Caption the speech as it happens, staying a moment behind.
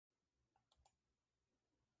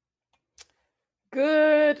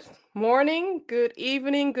Good morning, good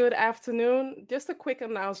evening, good afternoon. Just a quick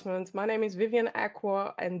announcement. My name is Vivian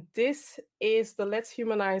Aqua, and this is the Let's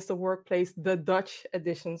Humanize the Workplace, the Dutch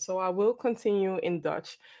edition. So I will continue in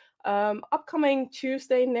Dutch. Upcoming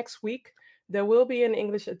Tuesday next week, there will be an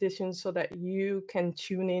English edition so that you can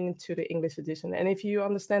tune in to the English edition. And if you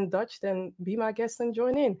understand Dutch, then be my guest and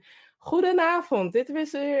join in. Goedenavond. Dit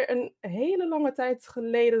is weer een hele lange tijd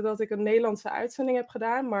geleden dat ik een Nederlandse uitzending heb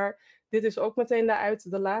gedaan, maar dit is ook meteen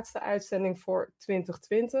de laatste uitzending voor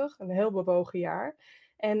 2020, een heel bewogen jaar.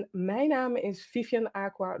 En mijn naam is Vivian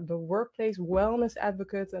Aqua, de Workplace Wellness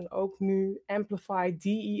Advocate en ook nu Amplify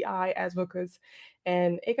DEI Advocate.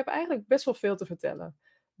 En ik heb eigenlijk best wel veel te vertellen.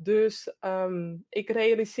 Dus ik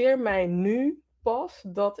realiseer mij nu pas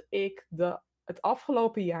dat ik het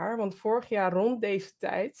afgelopen jaar, want vorig jaar rond deze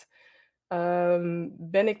tijd,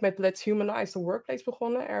 ben ik met Let's Humanize the Workplace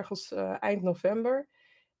begonnen, ergens eind november.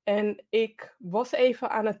 En ik was even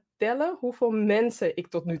aan het tellen hoeveel mensen ik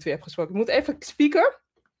tot nu toe heb gesproken. Ik moet even spieken.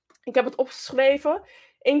 Ik heb het opgeschreven.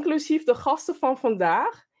 Inclusief de gasten van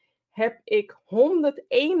vandaag heb ik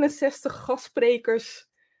 161 gastsprekers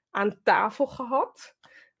aan tafel gehad.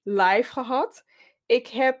 Live gehad. Ik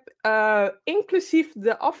heb inclusief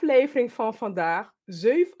de aflevering van vandaag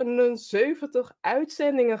 77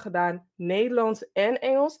 uitzendingen gedaan, Nederlands en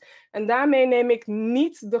Engels. En daarmee neem ik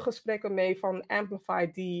niet de gesprekken mee van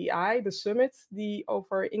Amplify DEI, de summit die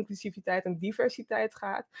over inclusiviteit en diversiteit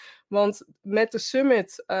gaat. Want met de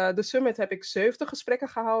summit heb ik 70 gesprekken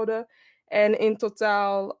gehouden. En in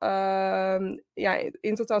totaal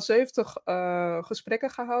 70 gesprekken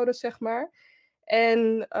gehouden, zeg maar.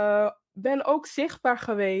 En ben ook zichtbaar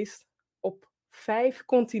geweest op 5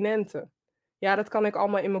 continenten. Ja, dat kan ik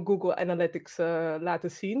allemaal in mijn Google Analytics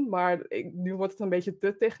laten zien, maar nu wordt het een beetje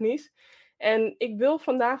te technisch. En ik wil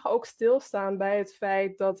vandaag ook stilstaan bij het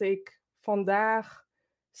feit dat ik vandaag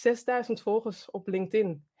 6000 volgers op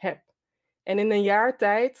LinkedIn heb. En in een jaar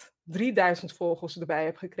tijd 3000 volgers erbij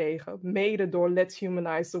heb gekregen, mede door Let's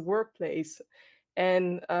Humanize the Workplace.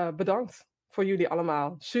 En bedankt voor jullie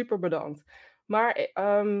allemaal. Super bedankt. Maar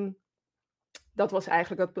dat was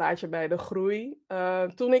eigenlijk het plaatje bij de groei.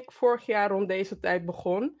 Toen ik vorig jaar rond deze tijd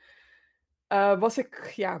begon, was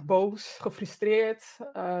ik boos, gefrustreerd.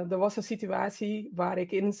 Er was een situatie waar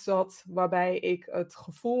ik in zat, waarbij ik het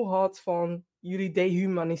gevoel had van jullie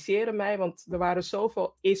dehumaniseren mij, want er waren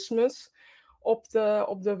zoveel ismes op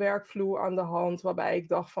de werkvloer aan de hand, waarbij ik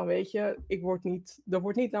dacht van weet je, er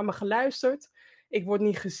wordt niet naar me geluisterd, ik word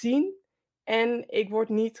niet gezien en ik word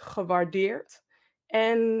niet gewaardeerd.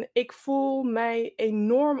 En ik voel mij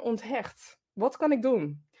enorm onthecht. Wat kan ik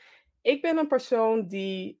doen? Ik ben een persoon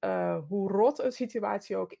die, hoe rot een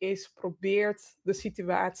situatie ook is, probeert de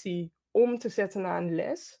situatie om te zetten naar een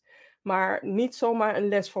les. Maar niet zomaar een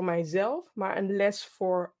les voor mijzelf, maar een les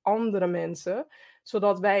voor andere mensen.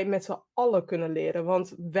 Zodat wij met z'n allen kunnen leren.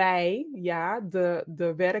 Want wij, ja,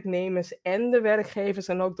 de werknemers en de werkgevers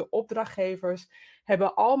en ook de opdrachtgevers,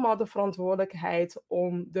 hebben allemaal de verantwoordelijkheid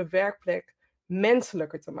om de werkplek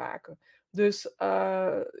menselijker te maken. Dus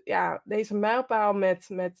deze mijlpaal met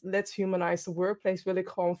Let's Humanize the Workplace wil ik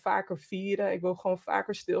gewoon vaker vieren. Ik wil gewoon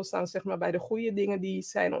vaker stilstaan, zeg maar, bij de goede dingen die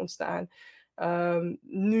zijn ontstaan.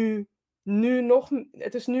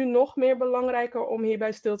 Het is nu nog meer belangrijker om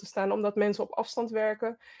hierbij stil te staan, omdat mensen op afstand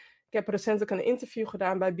werken. Ik heb recentelijk een interview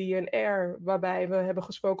gedaan bij BNR, waarbij we hebben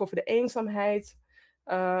gesproken over de eenzaamheid.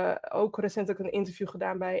 Ook recentelijk een interview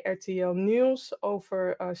gedaan bij RTL Nieuws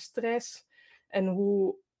over stress en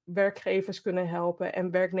hoe werkgevers kunnen helpen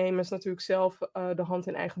en werknemers natuurlijk zelf de hand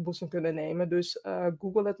in eigen boezem kunnen nemen. Dus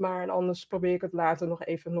google het maar en anders probeer ik het later nog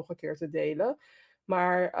een keer te delen.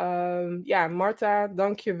 Maar Marta,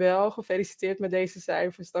 dank je wel. Gefeliciteerd met deze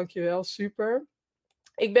cijfers. Dank je wel. Super.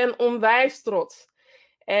 Ik ben onwijs trots.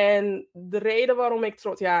 En de reden waarom ik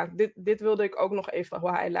trots... Ja, dit wilde ik ook nog even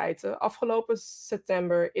highlighten. Afgelopen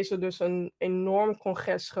september is er dus een enorm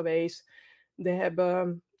congres geweest. Er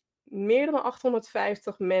hebben meer dan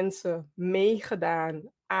 850 mensen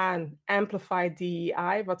meegedaan aan Amplify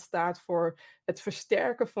DEI, wat staat voor het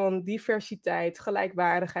versterken van diversiteit,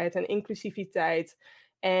 gelijkwaardigheid en inclusiviteit.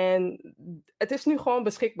 En het is nu gewoon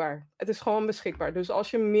beschikbaar. Het is gewoon beschikbaar. Dus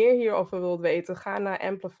als je meer hierover wilt weten, ga naar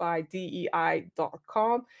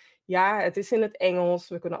amplifydei.com. Ja, het is in het Engels.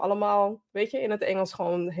 We kunnen allemaal, weet je, in het Engels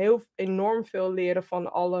gewoon heel enorm veel leren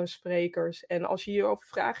van alle sprekers. En als je hierover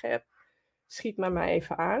vragen hebt, schiet mij maar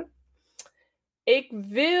even aan. Ik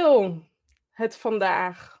wil het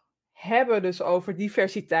vandaag hebben dus over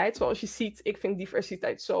diversiteit. Zoals je ziet, ik vind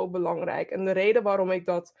diversiteit zo belangrijk. En de reden waarom ik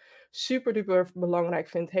dat super duper belangrijk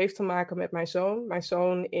vind, heeft te maken met mijn zoon. Mijn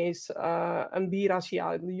zoon is een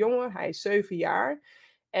biraciale jongen, hij is 7 jaar.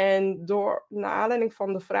 En naar aanleiding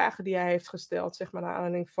van de vragen die hij heeft gesteld, zeg maar naar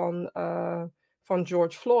aanleiding van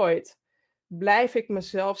George Floyd, blijf ik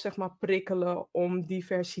mezelf zeg maar prikkelen om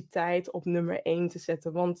diversiteit op nummer 1 te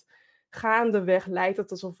zetten. Want gaandeweg lijkt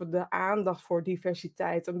het alsof de aandacht voor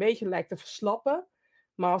diversiteit een beetje lijkt te verslappen.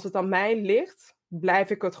 Maar als het aan mij ligt, blijf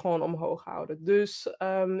ik het gewoon omhoog houden. Dus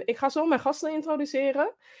ik ga zo mijn gasten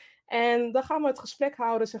introduceren. En dan gaan we het gesprek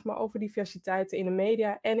houden zeg maar, over diversiteit in de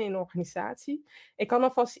media en in de organisatie. Ik kan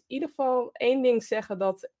alvast in ieder geval één ding zeggen,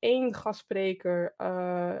 dat één gastspreker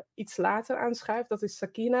iets later aanschuift. Dat is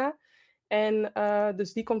Sakina. En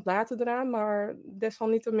dus die komt later eraan, maar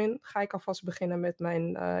desalniettemin ga ik alvast beginnen met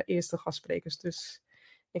mijn eerste gastsprekers. Dus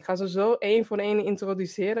ik ga ze zo één voor één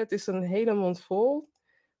introduceren. Het is een hele mond vol,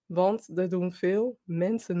 want er doen veel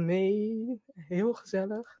mensen mee. Heel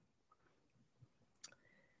gezellig.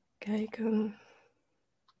 Kijken.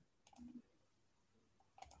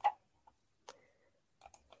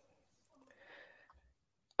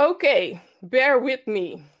 Oké, bear with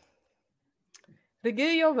me.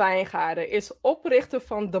 Regilio Wijngaarden is oprichter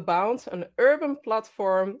van The Bounce, een urban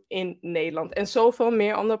platform in Nederland. En zoveel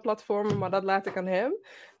meer andere platformen, maar dat laat ik aan hem.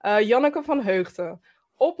 Janneke van Heugten,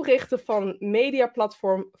 oprichter van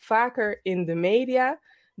mediaplatform Vaker in de Media.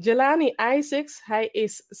 Jelani Isaacs, hij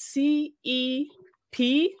is CEP,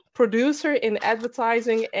 producer in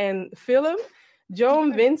advertising en film.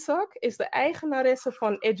 Joan Winzak is de eigenaresse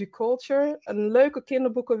van Educulture, een leuke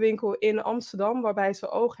kinderboekenwinkel in Amsterdam, waarbij ze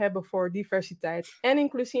oog hebben voor diversiteit en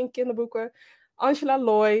inclusie in kinderboeken. Angela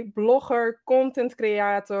Loy, blogger, content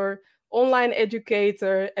creator, online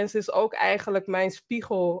educator, en ze is ook eigenlijk mijn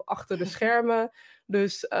spiegel achter de schermen.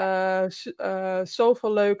 Dus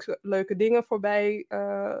zoveel leuke dingen voorbij.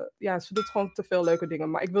 Ja, ze doet gewoon te veel leuke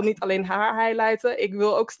dingen. Maar ik wil niet alleen haar highlighten. Ik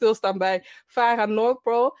wil ook stilstaan bij Farah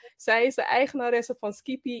Noordpro. Zij is de eigenaresse van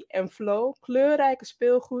Skippy Flow. Kleurrijke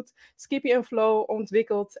speelgoed. Skippy Flow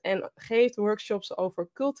ontwikkelt en geeft workshops over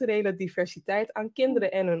culturele diversiteit aan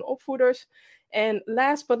kinderen en hun opvoeders. En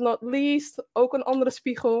last but not least, ook een andere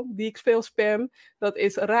spiegel die ik veel spam. Dat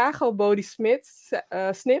is Rachel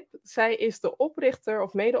Snip. Zij is de oprichter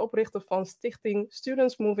of medeoprichter van stichting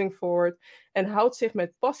Students Moving Forward. En houdt zich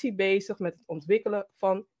met passie bezig met het ontwikkelen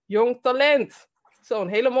van jong talent. Zo'n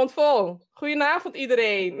hele mond vol. Goedenavond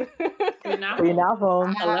iedereen.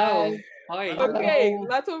 Goedenavond. Hallo. Hoi. Oké,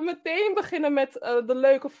 laten we meteen beginnen met de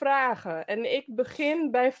leuke vragen. En ik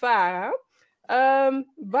begin bij Farah.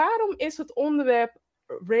 Waarom is het onderwerp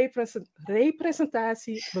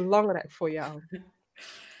representatie belangrijk voor jou?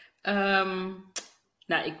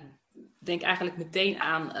 Nou, ik denk eigenlijk meteen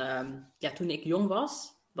aan toen ik jong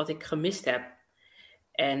was, wat ik gemist heb.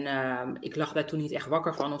 En ik lag daar toen niet echt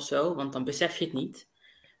wakker van of zo, want dan besef je het niet.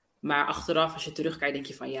 Maar achteraf, als je terugkijkt, denk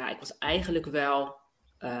je van ja, ik was eigenlijk wel,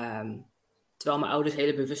 terwijl mijn ouders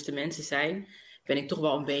hele bewuste mensen zijn, ben ik toch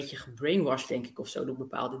wel een beetje gebrainwashed, denk ik, of zo, door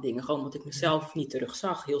bepaalde dingen. Gewoon omdat ik mezelf niet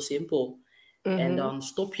terugzag, heel simpel. Mm-hmm. En dan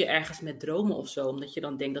stop je ergens met dromen of zo, omdat je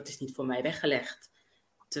dan denkt, dat is niet voor mij weggelegd.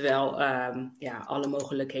 Terwijl, alle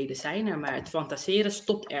mogelijkheden zijn er, maar het fantaseren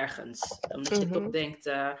stopt ergens. Omdat je toch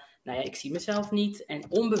denkt, ik zie mezelf niet. En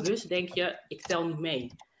onbewust denk je, ik tel niet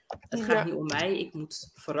mee. Het gaat niet om mij, ik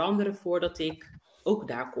moet veranderen voordat ik ook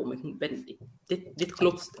daar kom. Dit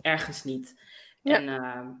klopt ergens niet. Ja.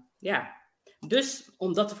 En dus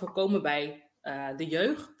om dat te voorkomen bij de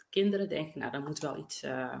jeugd, kinderen, denk ik, nou, dan moet wel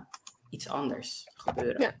iets anders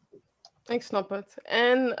gebeuren. Ja, ik snap het.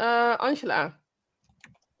 En Angela?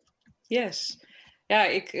 Yes. Ja,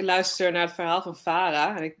 ik luister naar het verhaal van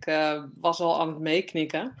Farah en ik was al aan het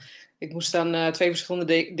meeknikken. Ik moest aan 2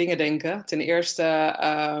 verschillende dingen denken. Ten eerste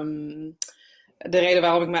de reden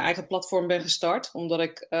waarom ik mijn eigen platform ben gestart. Omdat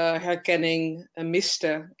ik herkenning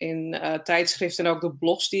miste in tijdschriften en ook de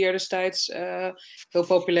blogs die er destijds heel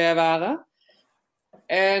populair waren.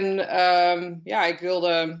 En ik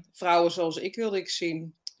wilde vrouwen zoals ik wilde ik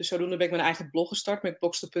zien. Dus zodoende ben ik mijn eigen blog gestart met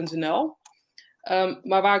blogster.nl.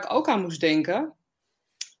 Maar waar ik ook aan moest denken.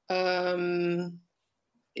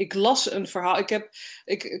 Ik las een verhaal.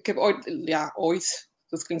 Ik heb ooit,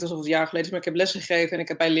 dat klinkt alsof het jaren geleden is, maar ik heb lesgegeven en ik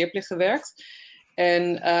heb bij Leerplicht gewerkt.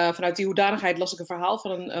 En vanuit die hoedanigheid las ik een verhaal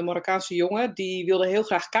van een Marokkaanse jongen. Die wilde heel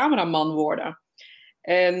graag cameraman worden.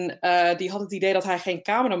 En die had het idee dat hij geen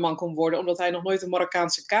cameraman kon worden, omdat hij nog nooit een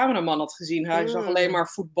Marokkaanse cameraman had gezien. Hij zag alleen maar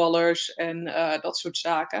voetballers en dat soort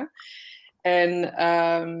zaken.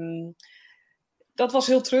 En dat was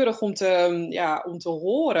heel treurig om te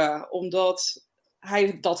horen, omdat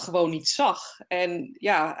hij dat gewoon niet zag. En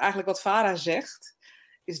ja, eigenlijk wat Farah zegt,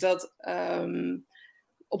 is dat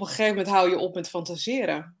op een gegeven moment hou je op met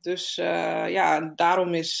fantaseren. Dus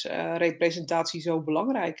daarom is representatie zo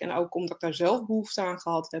belangrijk. En ook omdat ik daar zelf behoefte aan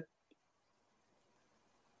gehad heb.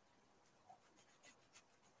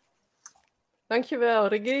 Dankjewel,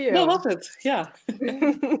 Regilio. Dat was het, ja.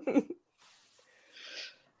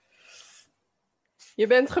 Je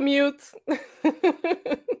bent gemute.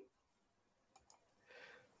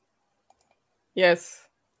 Yes.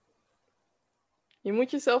 Je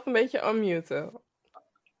moet jezelf een beetje unmuten.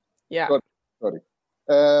 Ja. Sorry.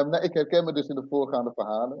 Ik herken me dus in de voorgaande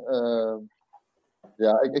verhalen.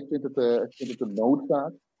 Ik vind het een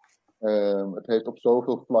noodzaak. Het heeft op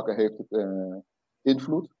zoveel vlakken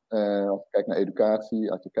invloed. Als je kijkt naar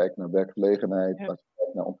educatie, als je kijkt naar werkgelegenheid, als je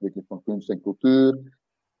kijkt naar ontwikkeling van kunst en cultuur.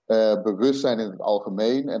 Bewustzijn in het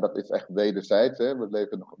algemeen, en dat is echt wederzijds. Hè? We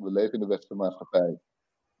leven in de westerse maatschappij.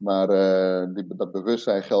 Maar dat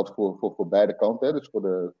bewustzijn geldt voor beide kanten. Hè? Dus voor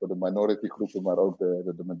de minority groepen, maar ook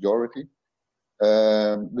de majority.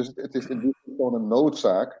 Dus het is in die zin gewoon een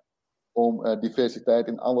noodzaak om diversiteit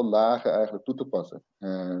in alle lagen eigenlijk toe te passen.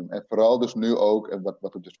 En vooral dus nu ook, en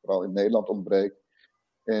wat er dus vooral in Nederland ontbreekt,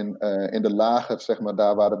 in de lagen, zeg maar,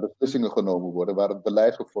 daar waar de beslissingen genomen worden, waar het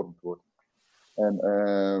beleid gevormd wordt.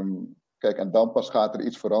 En dan pas gaat er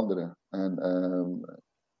iets veranderen.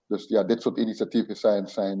 Dus ja, dit soort initiatieven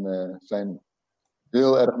zijn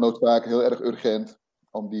heel erg noodzakelijk, heel erg urgent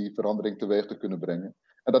om die verandering teweeg te kunnen brengen.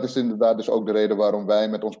 En dat is inderdaad dus ook de reden waarom wij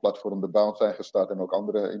met ons platform The Bound zijn gestart en ook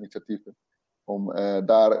andere initiatieven. Om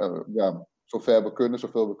daar zoveel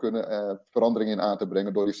we kunnen verandering in aan te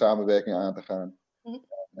brengen door die samenwerking aan te gaan.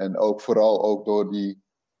 En ook vooral ook door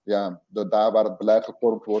daar waar het beleid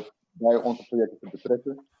gevormd wordt, bij onze projecten te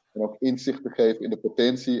betrekken. En ook inzicht te geven in de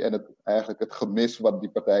potentie en het gemis wat die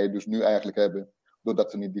partijen dus nu eigenlijk hebben,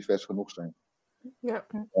 doordat ze niet divers genoeg zijn. Ja,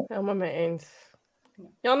 helemaal mee eens.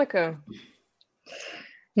 Janneke?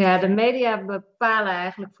 Ja, de media bepalen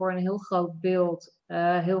eigenlijk voor een heel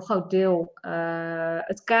groot deel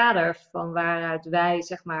het kader van waaruit wij,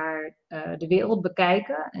 zeg maar, de wereld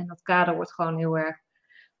bekijken. En dat kader wordt gewoon heel erg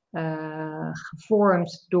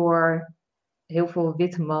gevormd door heel veel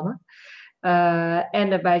witte mannen. En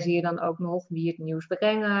daarbij zie je dan ook nog wie het nieuws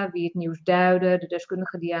brengen, wie het nieuws duiden, de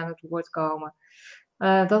deskundigen die aan het woord komen.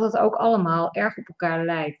 Dat het ook allemaal erg op elkaar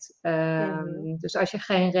lijkt. Dus als je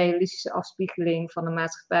geen realistische afspiegeling van de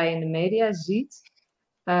maatschappij in de media ziet,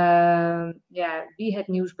 wie het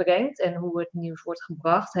nieuws brengt en hoe het nieuws wordt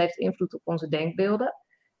gebracht, heeft invloed op onze denkbeelden.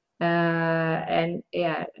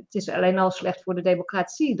 Het is alleen al slecht voor de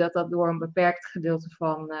democratie dat door een beperkt gedeelte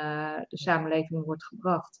van de samenleving wordt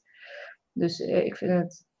gebracht. Dus ik vind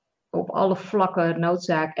het op alle vlakken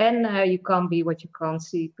noodzaak. En you can't be what you can't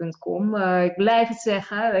see.com. Ik blijf het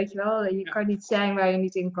zeggen, weet je wel. Je kan niet zijn waar je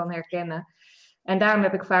niet in kan herkennen. En daarom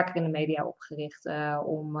heb ik vaker in de media opgericht.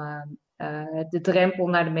 Om de drempel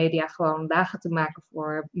naar de media gewoon lager te maken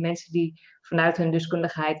voor mensen die vanuit hun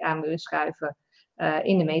deskundigheid aan willen schuiven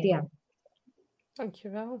in de media.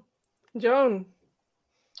 Dankjewel. Joan?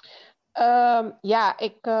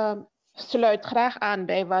 Ik sluit graag aan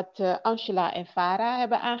bij wat Angela en Farah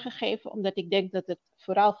hebben aangegeven, omdat ik denk dat het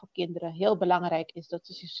vooral voor kinderen heel belangrijk is dat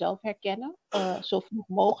ze zichzelf herkennen, zo vroeg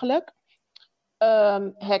mogelijk.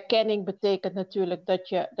 Herkenning betekent natuurlijk dat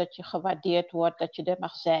je gewaardeerd wordt, dat je er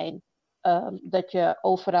mag zijn, dat je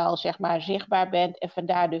overal, zeg maar, zichtbaar bent. En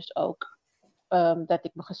vandaar dus ook dat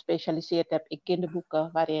ik me gespecialiseerd heb in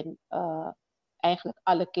kinderboeken, waarin eigenlijk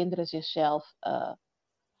alle kinderen zichzelf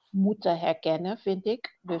moeten herkennen, vind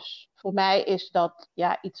ik. Dus voor mij is dat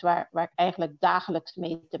iets waar ik eigenlijk dagelijks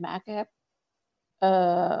mee te maken heb.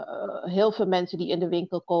 Heel veel mensen die in de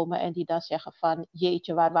winkel komen en die dan zeggen van,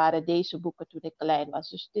 jeetje, waar waren deze boeken toen ik klein was?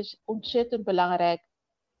 Dus het is ontzettend belangrijk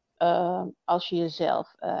als je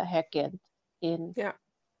jezelf herkent.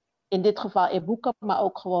 In dit geval in boeken, maar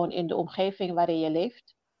ook gewoon in de omgeving waarin je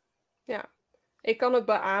leeft. Ja, ik kan het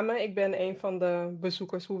beamen. Ik ben een van de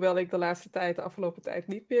bezoekers, hoewel ik de afgelopen tijd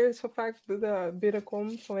niet meer zo vaak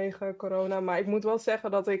binnenkom vanwege corona. Maar ik moet wel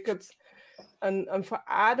zeggen dat ik het een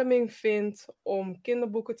verademing vind om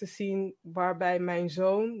kinderboeken te zien waarbij mijn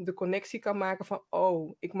zoon de connectie kan maken van,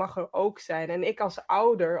 oh, ik mag er ook zijn. En ik als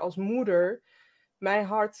ouder, als moeder, mijn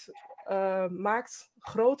hart maakt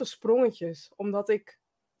grote sprongetjes, omdat ik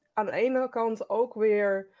aan de ene kant ook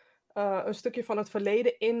weer een stukje van het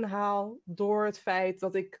verleden inhaal door het feit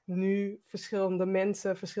dat ik nu verschillende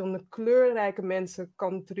mensen, verschillende kleurrijke mensen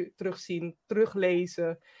kan terugzien,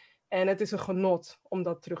 teruglezen. En het is een genot om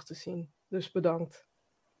dat terug te zien. Dus bedankt.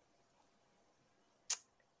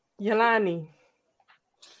 Jelani.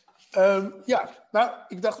 Ja, nou,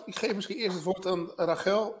 ik dacht, ik geef misschien eerst het woord aan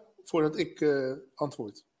Rachel voordat ik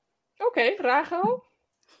antwoord. Oké, Rachel?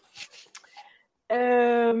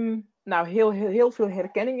 Nou, heel veel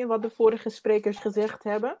herkenning in wat de vorige sprekers gezegd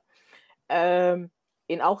hebben.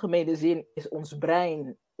 In algemene zin is ons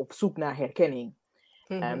brein op zoek naar herkenning.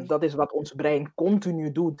 Dat is wat ons brein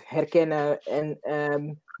continu doet, herkennen en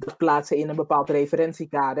dat plaatsen in een bepaald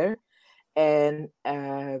referentiekader. En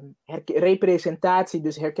representatie,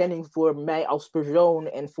 dus herkenning voor mij als persoon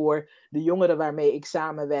en voor de jongeren waarmee ik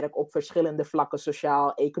samenwerk op verschillende vlakken,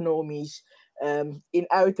 sociaal, economisch, in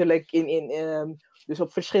uiterlijk, dus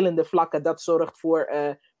op verschillende vlakken. Dat zorgt voor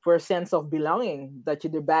een sense of belonging, dat je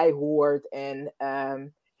erbij hoort en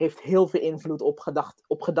heeft heel veel invloed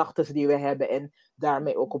op gedachten die we hebben en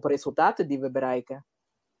daarmee ook op resultaten die we bereiken.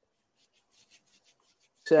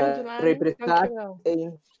 Dus, representatie is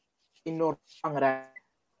enorm belangrijk.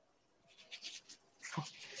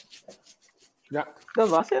 Ja. Dat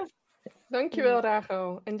was het. Dankjewel,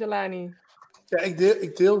 Rachel. En Jelani? Ja,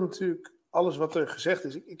 ik deel natuurlijk alles wat er gezegd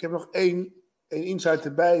is. Ik heb nog één insight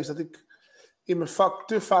erbij, is dat ik in mijn vak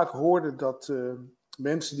te vaak hoorde dat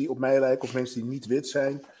mensen die op mij lijken of mensen die niet wit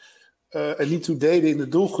zijn, er niet toe deden in de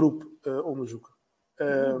doelgroep onderzoeken.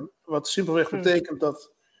 Wat simpelweg betekent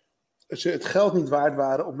dat ze het geld niet waard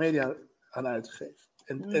waren om media aan uit te geven.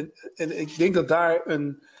 En ik denk dat daar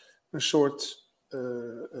een soort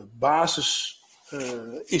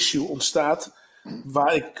basis-issue ontstaat,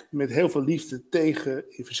 waar ik met heel veel liefde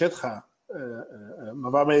tegen in verzet ga.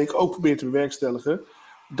 Maar waarmee ik ook probeer te bewerkstelligen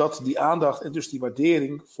dat die aandacht en dus die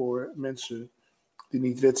waardering voor mensen die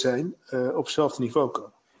niet wit zijn op hetzelfde niveau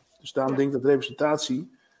komen. Dus daarom denk ik dat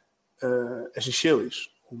representatie essentieel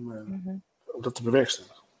is om dat te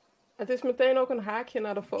bewerkstelligen. Het is meteen ook een haakje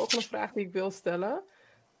naar de volgende vraag die ik wil stellen.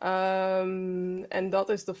 En dat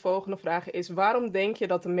is de volgende vraag is: waarom denk je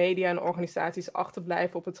dat de media en organisaties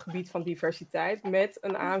achterblijven op het gebied van diversiteit? Met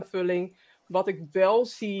een aanvulling wat ik wel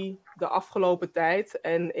zie de afgelopen tijd.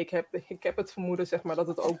 En ik heb het vermoeden, zeg maar, dat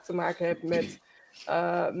het ook te maken heeft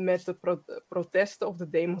met de protesten of de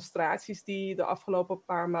demonstraties die de afgelopen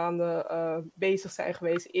paar maanden bezig zijn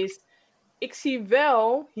geweest. Is, ik zie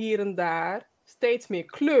wel hier en daar steeds meer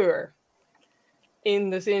kleur. In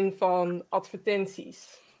de zin van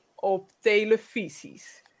advertenties op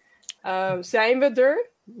televisies. Zijn we er?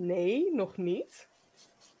 Nee, nog niet.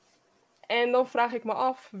 En dan vraag ik me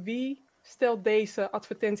af, wie stelt deze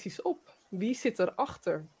advertenties op? Wie zit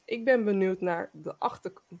erachter? Ik ben benieuwd naar de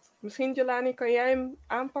achterkant. Misschien, Jelani, kan jij hem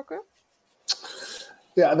aanpakken?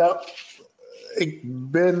 Ja, nou, ik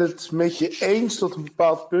ben het met je eens tot een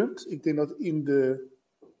bepaald punt. Ik denk dat in de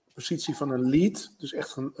positie van een lead, dus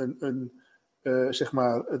echt zeg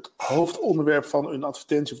maar het hoofdonderwerp van een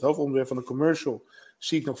advertentie of het hoofdonderwerp van een commercial,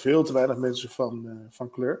 zie ik nog veel te weinig mensen van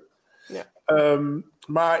kleur. Ja.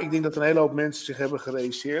 Maar ik denk dat een hele hoop mensen zich hebben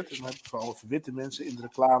gerealiseerd, en dan heb ik vooral over witte mensen in de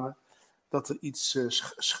reclame, dat er iets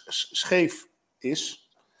scheef is.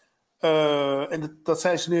 En dat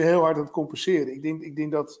zijn ze nu heel hard aan het compenseren. Ik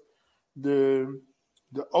denk dat de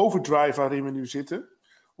overdrive waarin we nu zitten,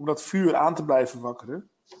 om dat vuur aan te blijven wakkeren,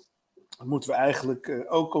 moeten we eigenlijk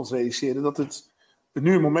ook ons realiseren dat het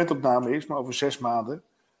nu een momentopname is, maar over 6 maanden.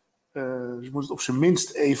 Dus moet het op zijn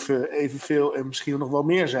minst evenveel en misschien nog wel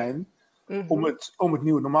meer zijn om het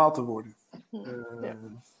nieuwe normaal te worden. Ja.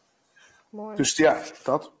 Mooi. Dus ja,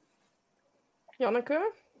 dat.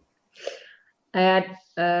 Janneke?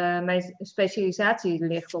 Mijn specialisatie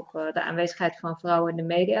ligt op de aanwezigheid van vrouwen in de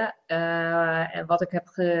media. En wat ik heb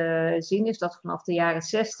gezien is dat vanaf de jaren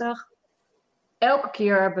 60 elke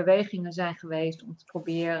keer bewegingen zijn geweest om te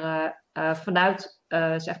proberen vanuit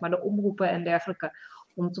zeg maar de omroepen en dergelijke,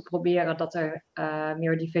 om te proberen dat er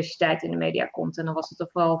meer diversiteit in de media komt. En dan was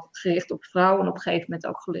het vooral gericht op vrouwen en op een gegeven moment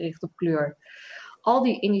ook gericht op kleur. Al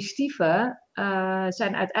die initiatieven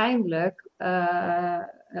zijn uiteindelijk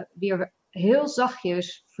weer heel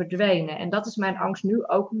zachtjes verdwenen. En dat is mijn angst nu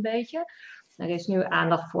ook een beetje. Er is nu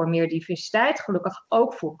aandacht voor meer diversiteit, gelukkig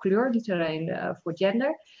ook voor kleur, niet alleen voor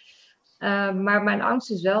gender. Maar mijn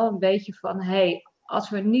angst is wel een beetje van, als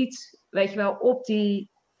we niet, weet je wel, op die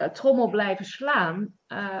trommel blijven slaan,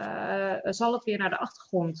 zal het weer naar de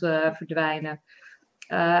achtergrond verdwijnen.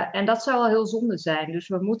 En dat zou wel heel zonde zijn. Dus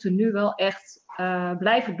we moeten nu wel echt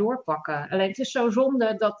blijven doorpakken. Alleen het is zo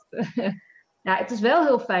zonde dat ja, het is wel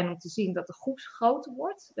heel fijn om te zien dat de groep groter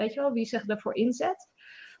wordt. Weet je wel, wie zich ervoor inzet.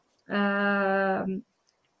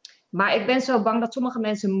 Maar ik ben zo bang dat sommige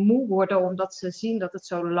mensen moe worden omdat ze zien dat het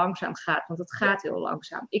zo langzaam gaat. Want het gaat heel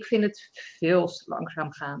langzaam. Ik vind het veel te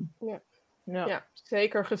langzaam gaan. Ja. Ja,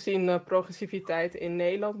 zeker gezien progressiviteit in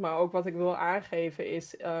Nederland. Maar ook wat ik wil aangeven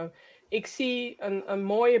is... ik zie een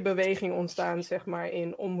mooie beweging ontstaan, zeg maar,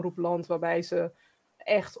 in omroepland... waarbij ze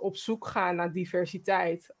echt op zoek gaan naar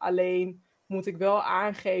diversiteit. Alleen moet ik wel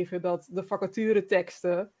aangeven dat de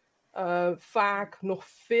vacatureteksten... vaak nog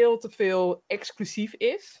veel te veel exclusief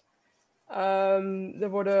is... er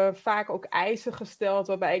worden vaak ook eisen gesteld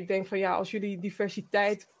waarbij ik denk van ja, als jullie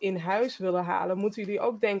diversiteit in huis willen halen, moeten jullie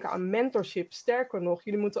ook denken aan mentorship. Sterker nog,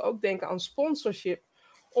 jullie moeten ook denken aan sponsorship.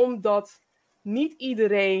 Omdat niet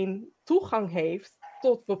iedereen toegang heeft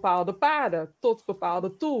tot bepaalde paden, tot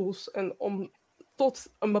bepaalde tools. En om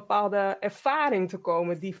tot een bepaalde ervaring te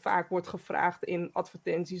komen die vaak wordt gevraagd in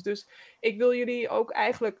advertenties. Dus ik wil jullie ook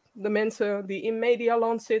eigenlijk, de mensen die in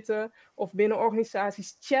medialand zitten of binnen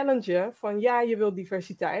organisaties, challengen van ja, je wilt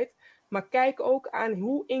diversiteit, maar kijk ook aan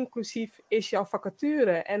hoe inclusief is jouw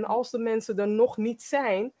vacature. En als de mensen er nog niet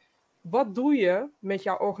zijn, wat doe je met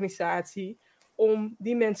jouw organisatie om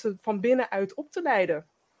die mensen van binnenuit op te leiden?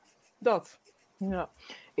 Dat. Ja,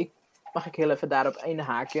 mag ik heel even daarop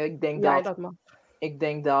inhaken? Ik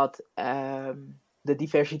denk dat de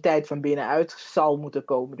diversiteit van binnenuit zal moeten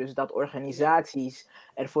komen. Dus dat organisaties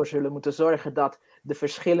ervoor zullen moeten zorgen dat de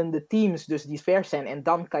verschillende teams dus divers zijn. En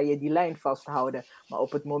dan kan je die lijn vasthouden. Maar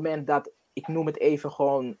op het moment dat, ik noem het even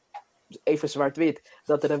gewoon, even zwart-wit,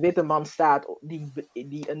 dat er een witte man staat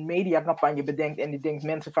die een mediacampagne bedenkt en die denkt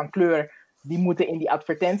mensen van kleur, die moeten in die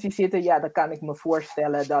advertenties zitten. Ja, dan kan ik me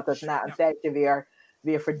voorstellen dat het na een tijdje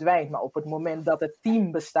weer verdwijnt. Maar op het moment dat het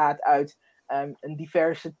team bestaat uit een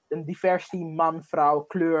divers team, man, vrouw,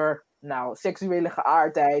 kleur, seksuele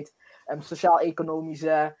geaardheid,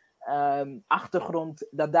 sociaal-economische achtergrond,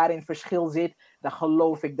 dat daarin verschil zit, dan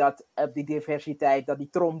geloof ik dat die diversiteit, dat die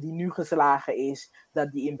trom die nu geslagen is,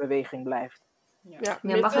 dat die in beweging blijft. Ja,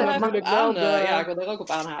 mag ik wel ja, ik wil er ook op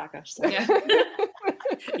aanhaken. Ja.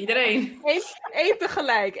 Iedereen. Eén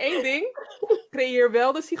tegelijk. Eén ding. Creëer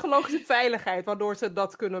wel de psychologische veiligheid, waardoor ze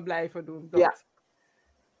dat kunnen blijven doen. Dat. Ja.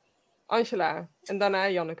 Angela. En daarna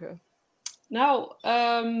Janneke. Nou,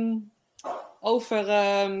 over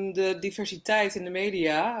de diversiteit in de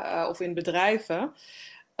media of in bedrijven.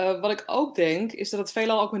 Wat ik ook denk, is dat het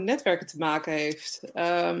veelal ook met netwerken te maken heeft.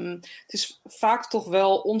 Het is vaak toch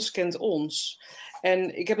wel ons kent ons.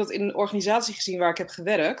 En ik heb dat in een organisatie gezien waar ik heb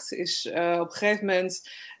gewerkt. Is op een gegeven moment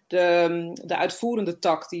de uitvoerende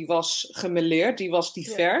tak, die was gemêleerd, die was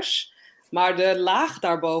divers. Ja. Maar de laag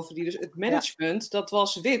daarboven, die dus het management, dat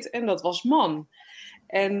was wit en dat was man.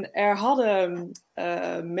 En er hadden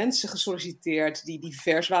mensen gesolliciteerd die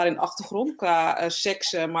divers waren in achtergrond, qua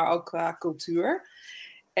seksen, maar ook qua cultuur.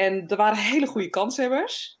 En er waren hele goede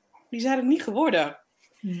kanshebbers, die zijn het niet geworden.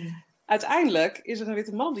 Uiteindelijk is er een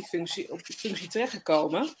witte man op die functie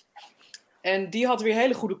terechtgekomen. En die had weer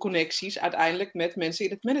hele goede connecties uiteindelijk met mensen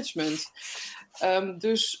in het management.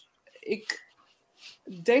 Dus ik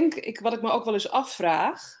denk, wat ik me ook wel eens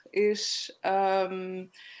afvraag, is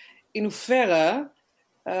in hoeverre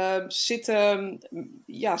zit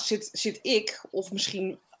ik of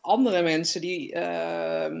misschien andere mensen die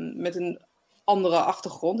met een andere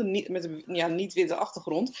achtergrond, met een niet-witte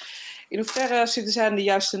achtergrond, in hoeverre zitten zij in de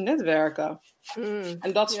juiste netwerken?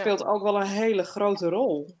 En dat speelt ook wel een hele grote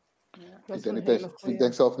rol. Ja, ik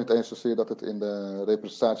denk zelf niet eens zozeer dat het in de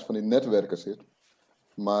representatie van die netwerken zit,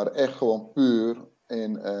 maar echt gewoon puur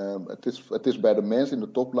in, het is bij de mensen in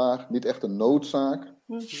de toplaag niet echt een noodzaak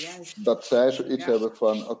dat zij zoiets hebben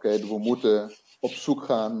van oké, we moeten op zoek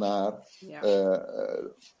gaan naar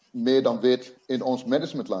meer dan wit in ons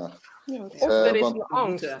managementlaag. Ja, of er is een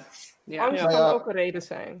angst. Angst kan ook een reden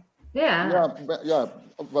zijn.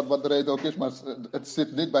 Wat de reden ook is, maar het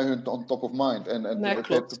zit niet bij hun on top of mind. En het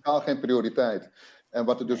heeft totaal geen prioriteit. En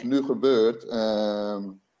wat er dus nu gebeurt,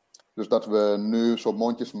 dus dat we nu zo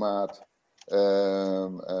mondjesmaat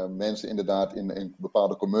mensen inderdaad in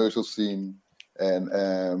bepaalde commercials zien.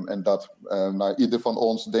 En dat ieder van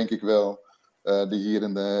ons, denk ik wel, die hier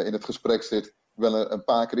in het gesprek zit, wel een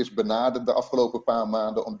paar keer is benaderd de afgelopen paar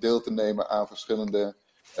maanden om deel te nemen aan verschillende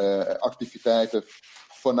activiteiten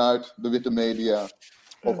vanuit de witte media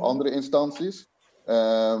of andere instanties.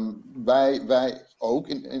 Wij ook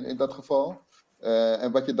in dat geval.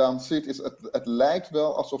 En wat je dan ziet is, het lijkt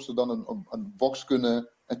wel alsof ze dan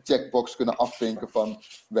een checkbox kunnen afvinken van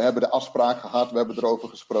we hebben de afspraak gehad, we hebben erover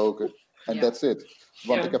gesproken en that's it.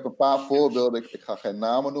 Want ik heb een paar voorbeelden, ik ga geen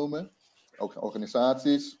namen noemen, ook geen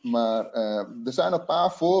organisaties, maar er zijn een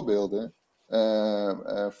paar voorbeelden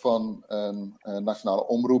van nationale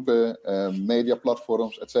omroepen,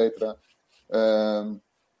 mediaplatforms, et cetera,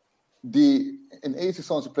 die in eerste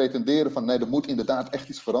instantie pretenderen van nee, er moet inderdaad echt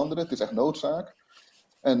iets veranderen, het is echt noodzaak.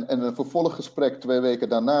 En een vervolggesprek 2 weken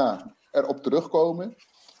daarna erop terugkomen.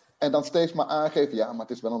 En dan steeds maar aangeven, ja, maar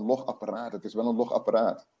het is wel een logapparaat. Het is wel een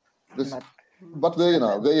logapparaat. Dus wat wil je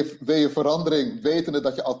nou? Wil je verandering, wetende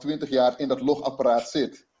dat je al 20 jaar in dat logapparaat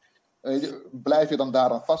zit? Blijf je dan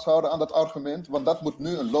daaraan vasthouden aan dat argument? Want dat moet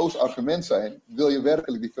nu een loos argument zijn. Wil je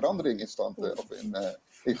werkelijk die verandering in stand of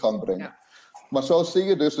in gang brengen? Ja. Maar zo zie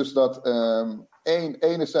je dus dat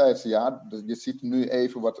enerzijds, ja, je ziet nu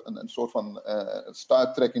even wat een soort van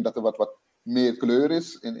stuiptrekking, dat er wat meer kleur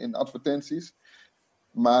is in advertenties.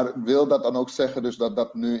 Maar wil dat dan ook zeggen dus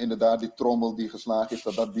dat nu inderdaad die trommel die geslagen is,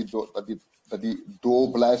 dat die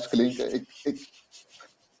door blijft klinken?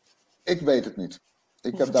 Ik weet het niet.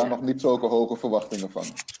 Ik heb daar nog niet zulke hoge verwachtingen van.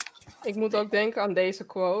 Ik moet ook denken aan deze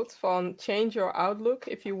quote van change your outlook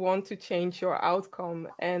if you want to change your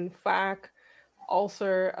outcome. En vaak als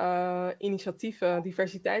er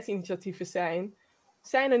diversiteitsinitiatieven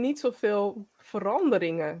zijn er niet zoveel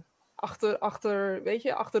veranderingen.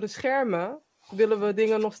 Achter de schermen willen we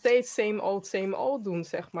dingen nog steeds same old doen,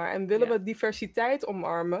 zeg maar. En willen we diversiteit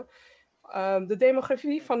omarmen. De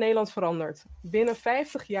demografie van Nederland verandert. Binnen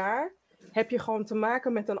 50 jaar heb je gewoon te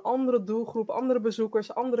maken met een andere doelgroep, andere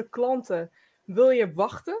bezoekers, andere klanten. Wil je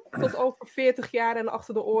wachten tot over 40 jaar en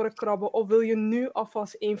achter de oren krabben? Of wil je nu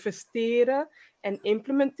alvast investeren en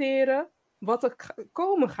implementeren wat er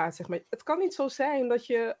komen gaat, zeg maar. Het kan niet zo zijn dat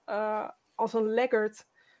je als een laggard,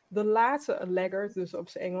 dus op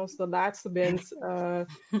zijn Engels, de laatste bent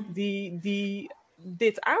die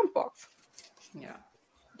dit aanpakt. Ja.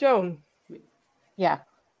 Joan? Ja.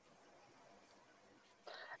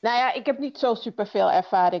 Nou ja, ik heb niet zo superveel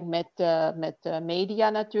ervaring met media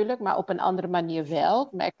natuurlijk, maar op een andere manier wel.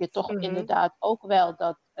 Merk je toch inderdaad ook wel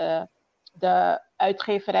dat de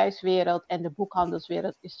uitgeverijswereld en de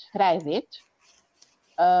boekhandelswereld is vrij wit.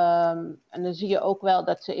 En dan zie je ook wel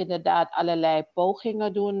dat ze inderdaad allerlei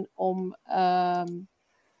pogingen doen om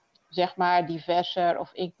zeg maar diverser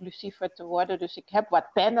of inclusiever te worden. Dus ik heb wat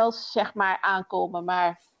panels zeg maar aankomen,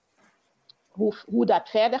 maar hoe dat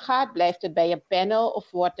verder gaat, blijft het bij een panel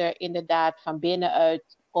of wordt er inderdaad van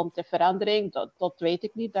binnenuit, komt er verandering? Dat weet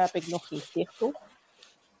ik niet, daar heb ik nog geen zicht op.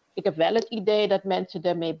 Ik heb wel het idee dat mensen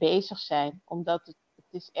ermee bezig zijn, omdat het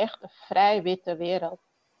is echt een vrij witte wereld.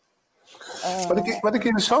 Wat ik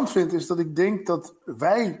interessant vind, is dat ik denk dat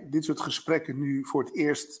wij dit soort gesprekken nu voor het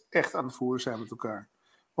eerst echt aan het voeren zijn met elkaar.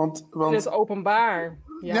 Want in het openbaar.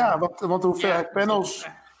 Ja, want de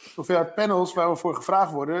hoeveelheid panels waar we voor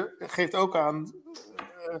gevraagd worden, geeft ook aan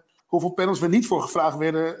hoeveel panels we niet voor gevraagd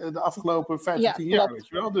werden de afgelopen 15 jaar. Weet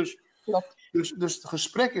je wel? Dus het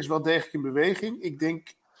gesprek is wel degelijk in beweging. Ik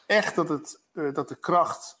denk echt dat de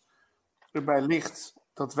kracht erbij ligt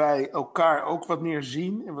dat wij elkaar ook wat meer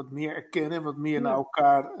zien en wat meer erkennen, wat meer naar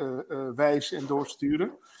elkaar wijzen en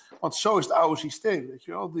doorsturen. Want zo is het oude systeem, weet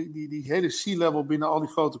je wel. Die hele C-level binnen al die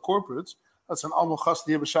grote corporates, dat zijn allemaal gasten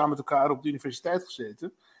die hebben samen met elkaar op de universiteit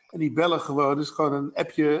gezeten. En die bellen gewoon, dus gewoon een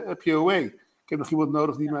appje away. Ik heb nog iemand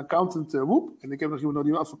nodig die mijn accountant woep. En ik heb nog iemand nodig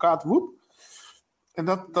die mijn advocaat woep.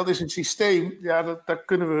 En dat is een systeem, ja, daar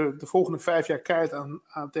kunnen we de volgende 5 jaar keihard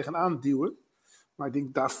aan tegenaan duwen. Maar ik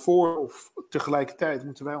denk daarvoor of tegelijkertijd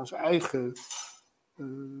moeten wij onze eigen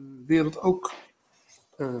wereld ook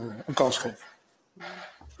een kans geven.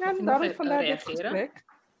 Ja, daarom vandaar dit gesprek.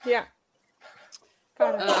 Ja.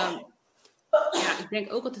 Ja, ik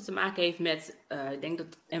denk ook dat het te maken heeft met, ik denk dat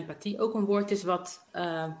empathie ook een woord is wat,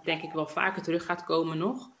 denk ik, wel vaker terug gaat komen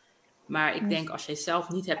nog. Maar ik denk als jij zelf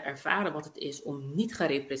niet hebt ervaren wat het is om niet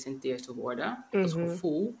gerepresenteerd te worden, dat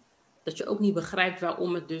gevoel, dat je ook niet begrijpt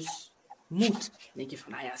waarom het dus moet. Dan denk je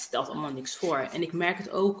van, nou ja, het stelt allemaal niks voor. En ik merk het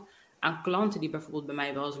ook aan klanten die bijvoorbeeld bij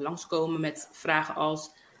mij wel eens langskomen met vragen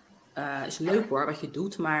als, is leuk hoor wat je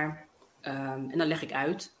doet, maar, en dan leg ik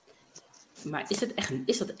uit, maar is dat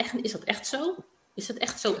echt zo? Is dat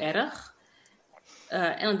echt zo erg?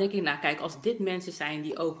 En dan denk ik, nou kijk, als dit mensen zijn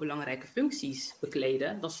die ook belangrijke functies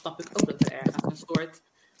bekleden, dan snap ik ook dat er ergens een soort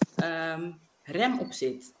rem op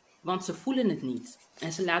zit. Want ze voelen het niet.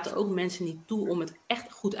 En ze laten ook mensen niet toe om het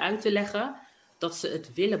echt goed uit te leggen dat ze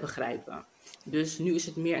het willen begrijpen. Dus nu is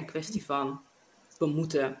het meer een kwestie van,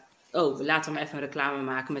 we laten maar even een reclame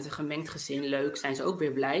maken met een gemengd gezin. Leuk, zijn ze ook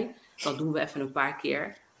weer blij. Dat doen we even een paar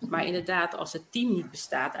keer. Maar inderdaad, als het team niet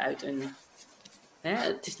bestaat uit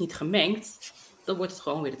het is niet gemengd, dan wordt het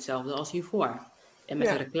gewoon weer hetzelfde als hiervoor. En met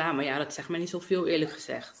een reclame, ja, dat zegt mij niet zoveel eerlijk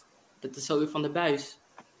gezegd. Dat is zo weer van de buis.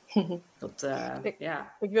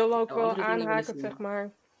 Ik wil ook wel aanhaken, zeg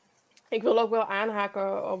maar. Ik wil ook wel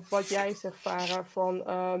aanhaken op wat jij zegt, Farah, van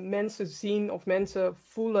mensen zien of mensen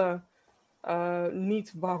voelen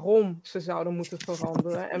niet waarom ze zouden moeten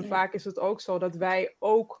veranderen. En vaak is het ook zo dat wij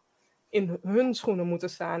ook in hun schoenen moeten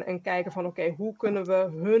staan en kijken van oké, hoe kunnen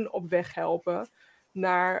we hun op weg helpen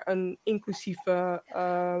naar een inclusieve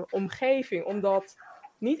omgeving. Omdat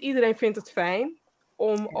niet iedereen vindt het fijn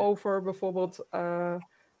om over bijvoorbeeld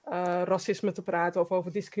racisme te praten of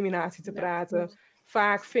over discriminatie te praten.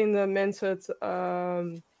 Vaak vinden mensen het...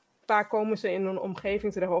 vaak komen ze in een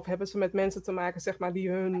omgeving terecht of hebben ze met mensen te maken, zeg maar, die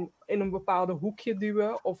hun in een bepaalde hoekje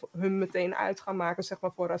duwen of hun meteen uit gaan maken, zeg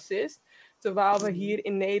maar, voor racist. Terwijl we hier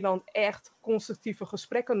in Nederland echt constructieve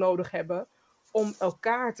gesprekken nodig hebben om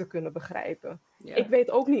elkaar te kunnen begrijpen. Ja. Ik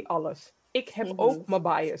weet ook niet alles. Ik heb ook mijn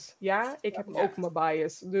bias. Ja, ik heb ook mijn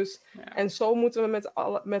bias. Dus, en zo moeten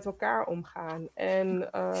we met elkaar omgaan. En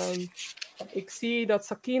ik zie dat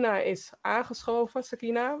Sakina is aangeschoven.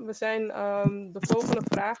 Sakina, we zijn de volgende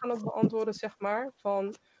vraag aan het beantwoorden, zeg maar.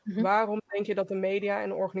 Van waarom denk je dat de media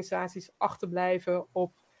en organisaties achterblijven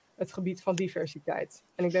op het gebied van diversiteit?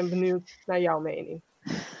 En ik ben benieuwd naar jouw mening.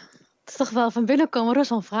 Het is toch wel van binnenkomen, dat is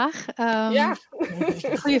een vraag. Ja.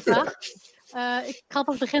 Goeie vraag. Ik ga op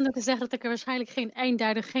het begin ook zeggen dat ik er waarschijnlijk geen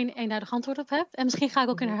eenduidig antwoord op heb. En misschien ga ik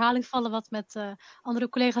ook in herhaling vallen wat met andere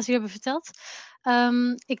collega's hier hebben verteld.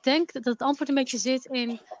 Ik denk dat het antwoord een beetje zit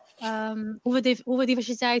in hoe we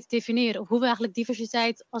diversiteit definiëren. Of hoe we eigenlijk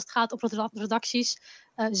diversiteit als het gaat over redacties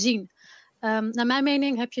zien. Naar mijn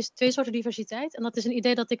mening heb je twee soorten diversiteit. En dat is een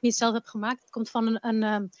idee dat ik niet zelf heb gemaakt. Het komt van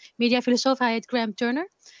een mediafilosoof, hij heet Graham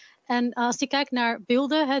Turner. En als hij kijkt naar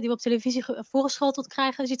beelden die we op televisie voorgeschoteld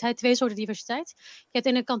krijgen, ziet hij twee soorten diversiteit. Je hebt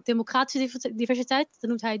aan de ene kant democratische diversiteit, dat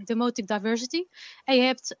noemt hij demotic diversity. En je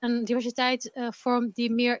hebt een diversiteitsvorm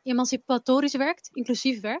die meer emancipatorisch werkt,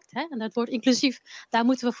 inclusief werkt. En dat woord inclusief, daar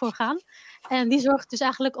moeten we voor gaan. En die zorgt dus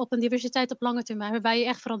eigenlijk op een diversiteit op lange termijn, waarbij je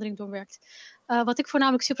echt verandering doorwerkt. Wat ik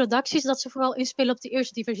voornamelijk zie op redacties, is dat ze vooral inspelen op de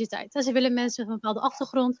eerste diversiteit. Ze willen mensen met een bepaalde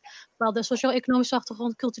achtergrond, een bepaalde socio-economische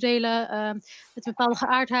achtergrond, culturele, met een bepaalde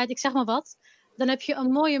geaardheid, ik zeg maar wat. Dan heb je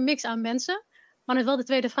een mooie mix aan mensen. Maar dan wel de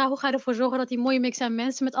tweede vraag, hoe ga je ervoor zorgen dat die mooie mix aan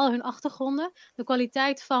mensen met al hun achtergronden, de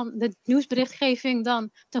kwaliteit van de nieuwsberichtgeving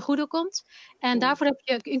dan ten goede komt. En daarvoor heb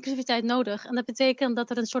je inclusiviteit nodig. En dat betekent dat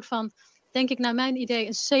er een soort van, denk ik naar mijn idee,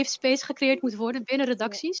 een safe space gecreëerd moet worden binnen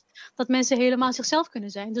redacties. Dat mensen helemaal zichzelf kunnen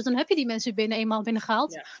zijn. Dus dan heb je die mensen eenmaal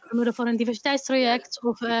binnengehaald. Door middel van een diversiteitstraject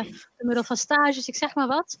of door middel van stages, ik zeg maar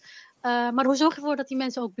wat. Maar hoe zorg je ervoor dat die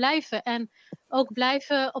mensen ook blijven? En ook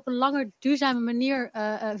blijven op een langer duurzame manier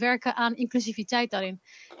werken aan inclusiviteit daarin.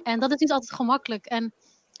 En dat is niet altijd gemakkelijk. En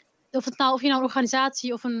of je nou een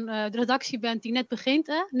organisatie of een redactie bent die net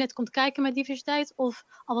begint, net komt kijken met diversiteit of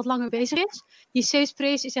al wat langer bezig is. Die safe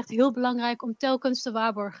space is echt heel belangrijk om telkens te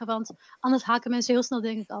waarborgen. Want anders haken mensen heel snel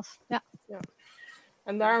denk ik af. Ja.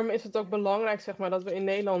 En daarom is het ook belangrijk, zeg maar, dat we in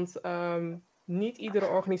Nederland... niet iedere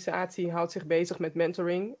organisatie houdt zich bezig met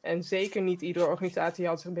mentoring. En zeker niet iedere organisatie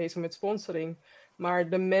houdt zich bezig met sponsoring. Maar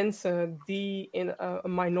de mensen die in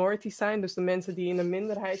een minority zijn, dus de mensen die in een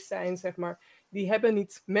minderheid zijn, zeg maar, die hebben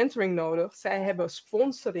niet mentoring nodig. Zij hebben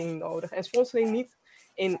sponsoring nodig. En sponsoring niet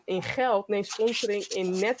in geld, nee, sponsoring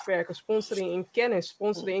in netwerken, sponsoring in kennis,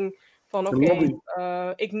 sponsoring van oké,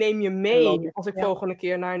 ik neem je mee als ik volgende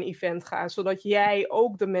keer naar een event ga, zodat jij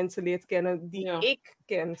ook de mensen leert kennen die ik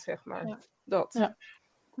ken, zeg maar. Ja. Dat. Ja.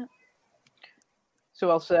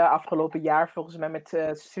 Zoals afgelopen jaar volgens mij met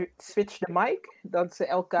Switch the Mic. Dat ze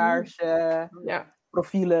elkaars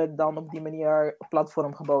profielen dan op die manier op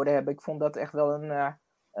platform geboden hebben. Ik vond dat echt wel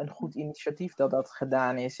een goed initiatief dat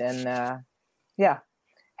gedaan is. En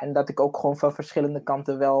en dat ik ook gewoon van verschillende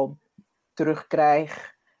kanten wel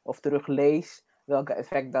terugkrijg of teruglees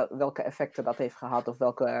welke effecten dat heeft gehad of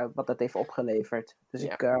wat dat heeft opgeleverd. Dus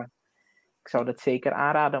ik zou dat zeker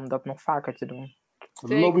aanraden om dat nog vaker te doen.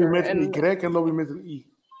 Zeker. Lobby met een Y en lobby met een I.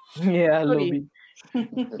 Ja, lobby.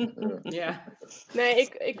 Nee,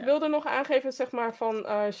 ik wilde nog aangeven, zeg maar, van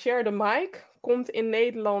Share the Mic komt in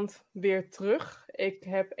Nederland weer terug. Ik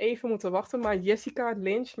heb even moeten wachten, maar Jessica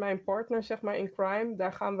Lynch, mijn partner, zeg maar, in crime,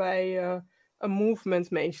 daar gaan wij een movement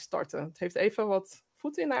mee starten. Het heeft even wat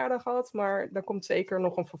voet in de aarde gehad, maar daar komt zeker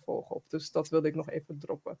nog een vervolg op. Dus dat wilde ik nog even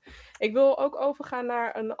droppen. Ik wil ook overgaan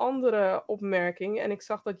naar een andere opmerking. En ik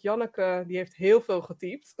zag dat Janneke, die heeft heel veel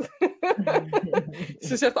getypt.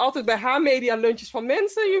 Ze zegt altijd bij haar media lunches van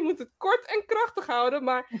mensen, je moet het kort en krachtig houden.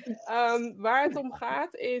 Maar waar het om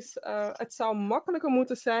gaat is, het zou makkelijker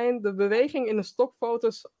moeten zijn. De beweging in de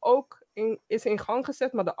stokfoto's is in gang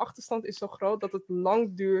gezet, maar de achterstand is zo groot dat het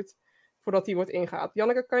lang duurt voordat die wordt ingehaald.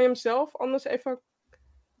 Janneke, kan je hem zelf anders even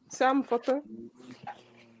samenvatten?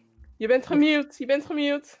 Je bent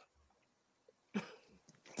gemute.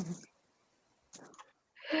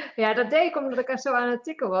 Ja, dat deed ik omdat ik er zo aan het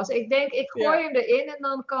tikken was. Ik denk, ik gooi hem erin en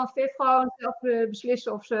dan kan Viv gewoon zelf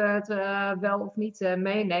beslissen of ze het wel of niet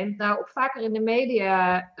meeneemt. Nou, vaker in de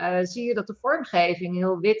media zie je dat de vormgeving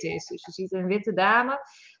heel wit is. Dus je ziet een witte dame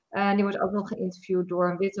en die wordt ook nog geïnterviewd door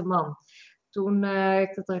een witte man. Toen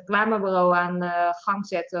ik het reclamebureau aan de gang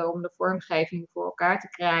zette om de vormgeving voor elkaar te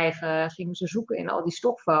krijgen, gingen ze zoeken in al die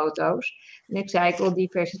stokfoto's. En ik zei, ik wil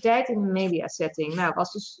diversiteit in de mediasetting. Nou,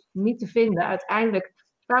 was dus niet te vinden. Uiteindelijk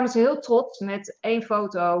kwamen ze heel trots met 1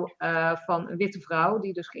 foto van een witte vrouw,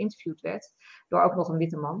 die dus geïnterviewd werd, door ook nog een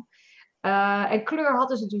witte man. En kleur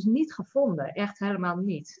hadden ze dus niet gevonden, echt helemaal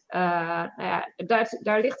niet. Nou ja,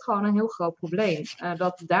 daar ligt gewoon een heel groot probleem.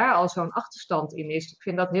 Dat daar al zo'n achterstand in is. Ik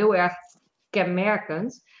vind dat heel erg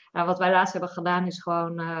kenmerkend. Nou, wat wij laatst hebben gedaan is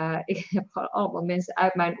gewoon, ik heb gewoon allemaal mensen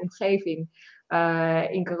uit mijn omgeving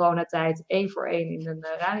in coronatijd 1 voor 1 in een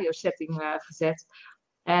radiosetting gezet.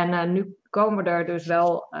 En nu komen we er dus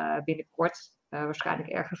wel binnenkort, waarschijnlijk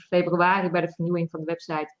ergens februari bij de vernieuwing van de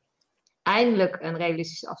website, eindelijk een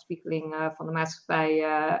realistische afspiegeling van de maatschappij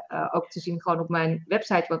ook te zien gewoon op mijn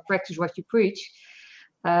website, wat Practice What You Preach.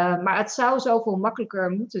 Maar het zou zoveel makkelijker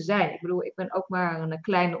moeten zijn. Ik bedoel, ik ben ook maar een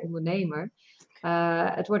kleine ondernemer.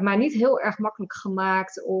 Het wordt mij niet heel erg makkelijk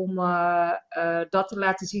gemaakt om dat te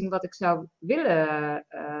laten zien wat ik zou willen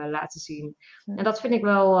laten zien. En dat vind ik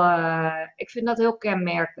wel, ik vind dat heel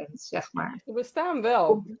kenmerkend, zeg maar. Er bestaan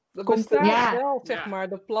wel. Er bestaan wel, zeg maar,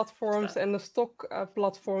 de platforms en de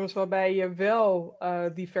stokplatforms waarbij je wel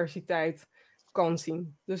diversiteit kan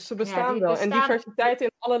zien. Dus ze bestaan wel. En diversiteit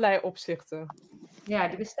in allerlei opzichten. Ja,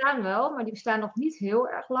 die bestaan wel, maar die bestaan nog niet heel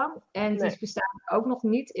erg lang. En die bestaan ook nog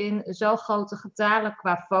niet in zo grote getalen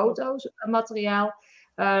qua foto's, materiaal,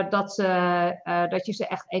 dat je ze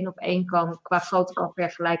echt 1 op 1 qua grootte kan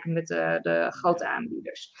vergelijken met de grote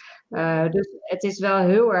aanbieders. Dus het is wel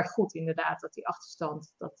heel erg goed inderdaad dat die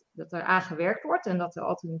achterstand, dat er aan gewerkt wordt en dat er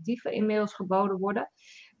alternatieven inmiddels geboden worden.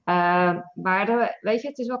 Maar weet je,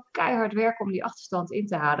 het is wel keihard werk om die achterstand in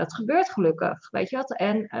te halen. Het gebeurt gelukkig, weet je wat?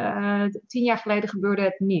 En 10 jaar geleden gebeurde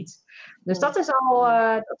het niet. Dus dat is al,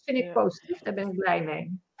 dat vind ik positief. Daar ben ik blij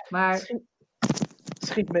mee. Maar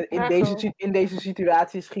in deze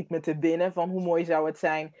situatie schiet me te binnen van hoe mooi zou het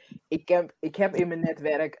zijn. Ik heb in mijn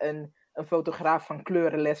netwerk een fotograaf van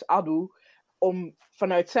kleurenles Adu, om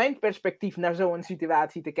vanuit zijn perspectief naar zo'n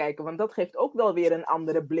situatie te kijken. Want dat geeft ook wel weer een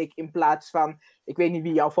andere blik in plaats van, ik weet niet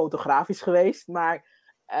wie jouw fotograaf is geweest, maar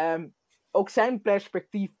ook zijn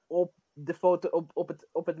perspectief op de foto,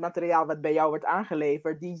 op het materiaal wat bij jou wordt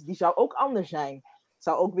aangeleverd, die zou ook anders zijn. Het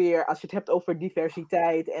zou ook weer, als je het hebt over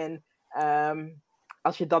diversiteit en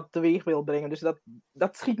als je dat teweeg wil brengen. Dus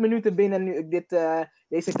dat schiet me nu te binnen nu ik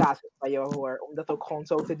deze casus van jou hoor, om dat ook gewoon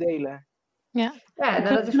zo te delen. Ja,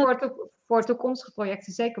 dat is voor toekomstige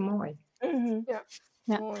projecten zeker mooi. Mm-hmm. Ja.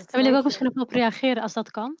 Daar wil ik ook misschien nog op reageren als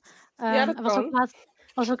dat kan. Er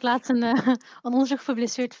was ook laatst een onderzoek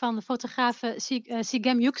gepubliceerd van de fotografe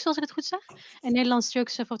Sigem Yüksel, als ik het goed zeg. Een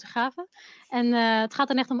Nederlands-Turkse fotografe. En het gaat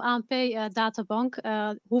dan echt om ANP-databank.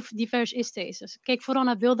 Hoe divers is deze? Dus ik keek vooral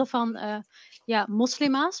naar beelden van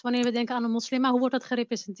moslima's. Wanneer we denken aan een moslima, hoe wordt dat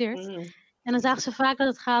gerepresenteerd? En dan zagen ze vaak dat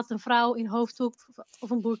het gaat een vrouw in hoofddoek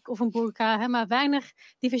of een burka, maar weinig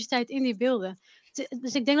diversiteit in die beelden.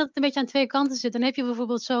 Dus ik denk dat het een beetje aan 2 kanten zit. Dan heb je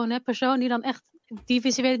bijvoorbeeld zo'n persoon die dan echt die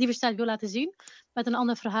visuele diversiteit wil laten zien, met een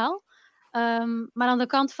ander verhaal. Maar aan de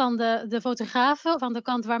kant van de fotografen, of aan de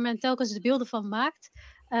kant waar men telkens de beelden van maakt,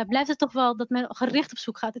 blijft het toch wel dat men gericht op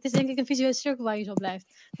zoek gaat. Het is denk ik een visuele cirkel waar je zo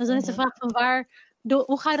blijft. Dus dan is de vraag van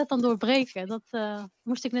hoe ga je dat dan doorbreken? Dat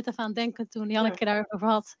moest ik net even aan denken toen Janneke daarover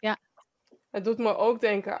had. Ja. Het doet me ook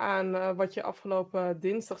denken aan wat je afgelopen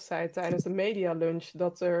dinsdag zei tijdens de medialunch,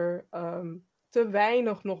 dat er te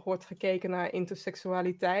weinig nog wordt gekeken naar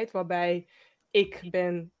interseksualiteit, waarbij ik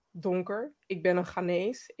ben donker, ik ben een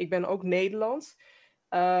Ghanees, ik ben ook Nederlands,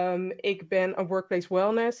 ik ben een workplace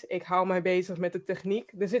wellness, ik hou mij bezig met de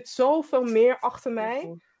techniek. Er zit zoveel meer achter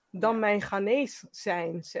mij dan mijn Ghanees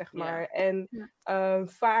zijn, zeg maar. En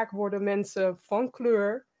vaak worden mensen van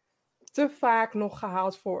kleur te vaak nog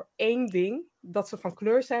gehaald voor 1 ding, dat ze van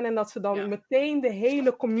kleur zijn en dat ze dan meteen de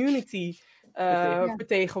hele community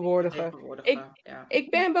vertegenwoordigen. Ik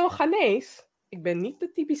ben wel Ghanees. Ik ben niet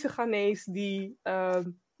de typische Ghanees die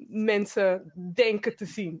mensen denken te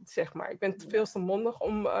zien, zeg maar. Ik ben veel te mondig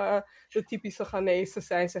om de typische Ghanees te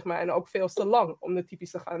zijn, zeg maar. En ook veel te lang om de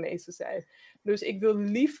typische Ghanees te zijn. Dus ik wil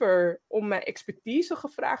liever om mijn expertise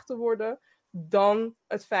gevraagd te worden dan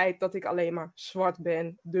het feit dat ik alleen maar zwart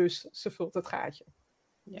ben. Dus ze vult het gaatje.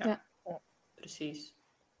 Ja. Precies.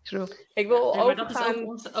 Ik wil maar dat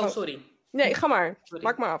is ook sorry. Nee, ga maar. Sorry.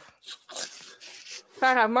 Maak maar af.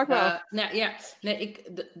 Farah, maak maar af. Ik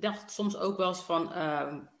dacht soms ook wel eens van...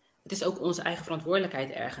 het is ook onze eigen verantwoordelijkheid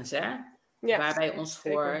ergens, hè? Ja, waar wij ons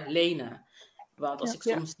voor zeker. lenen. Want als ik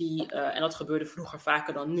soms zie, en dat gebeurde vroeger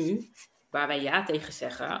vaker dan nu, waar wij ja tegen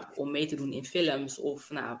zeggen om mee te doen in films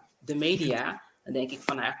of de media, dan denk ik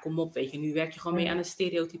van, kom op, weet je, nu werk je gewoon mee aan een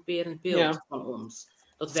stereotyperend beeld van ons.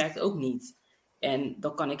 Dat werkt ook niet. En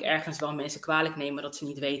dan kan ik ergens wel mensen kwalijk nemen dat ze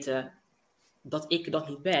niet weten dat ik dat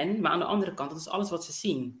niet ben, maar aan de andere kant, dat is alles wat ze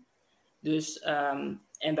zien. Dus,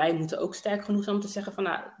 en wij moeten ook sterk genoeg zijn om te zeggen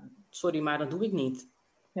van, sorry, maar dat doe ik niet.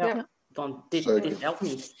 Ja. Want dit helpt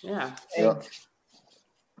niet. Ja.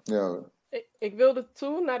 Ik wilde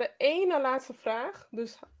toe naar de ene laatste vraag.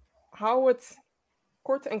 Dus hou het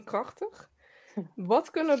kort en krachtig.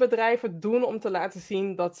 Wat kunnen bedrijven doen om te laten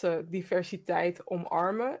zien dat ze diversiteit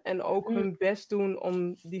omarmen en ook hun best doen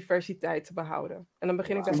om diversiteit te behouden? En dan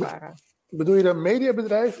begin ik bij Farah. Bedoel je dan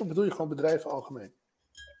mediabedrijven of bedoel je gewoon bedrijven algemeen?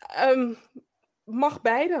 Mag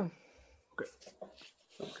beide.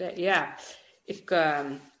 Oké, ja.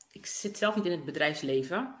 Ik zit zelf niet in het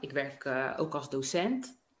bedrijfsleven. Ik werk ook als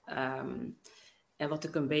docent. En wat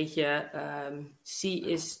ik een beetje zie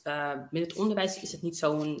is, met het onderwijs is het niet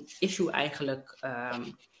zo'n issue eigenlijk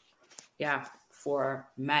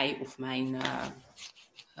voor mij of mijn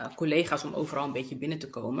collega's om overal een beetje binnen te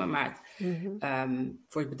komen. Maar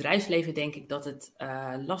voor het bedrijfsleven denk ik dat het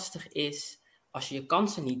lastig is als je je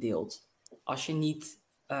kansen niet deelt. Als je niet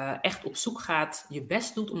echt op zoek gaat, je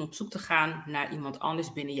best doet om op zoek te gaan naar iemand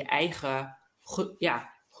anders binnen je eigen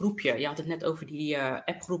groepje. Je had het net over die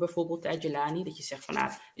appgroep bijvoorbeeld, Jelani, dat je zegt van,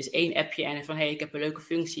 er is 1 appje en van, ik heb een leuke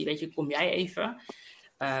functie, weet je, kom jij even?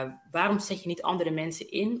 Waarom zet je niet andere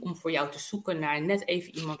mensen in om voor jou te zoeken naar net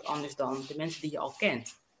even iemand anders dan de mensen die je al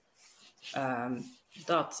kent?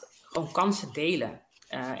 Dat gewoon kansen delen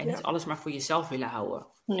en niet alles maar voor jezelf willen houden.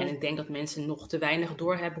 En ik denk dat mensen nog te weinig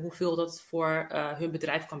doorhebben hoeveel dat voor hun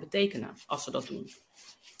bedrijf kan betekenen als ze dat doen.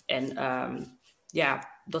 En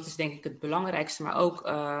dat is denk ik het belangrijkste. Maar ook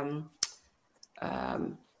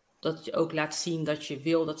dat je ook laat zien dat je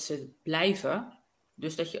wil dat ze blijven.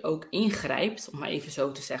 Dus dat je ook ingrijpt, om maar even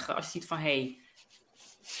zo te zeggen. Als je ziet van,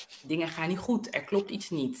 dingen gaan niet goed, er klopt iets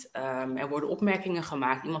niet. Er worden opmerkingen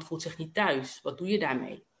gemaakt, iemand voelt zich niet thuis. Wat doe je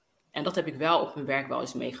daarmee? En dat heb ik wel op mijn werk wel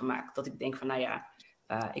eens meegemaakt. Dat ik denk van,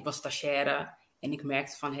 ik was stagiaire en ik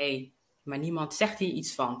merkte van, maar niemand zegt hier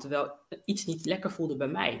iets van. Terwijl iets niet lekker voelde bij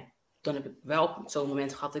mij. Dan heb ik wel op zo'n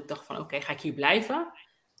moment gehad dat ik dacht van, oké, ga ik hier blijven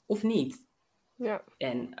of niet? Ja.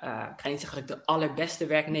 En ik ga niet zeggen dat ik de allerbeste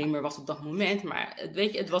werknemer was op dat moment. Maar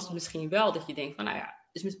het was misschien wel dat je denkt van,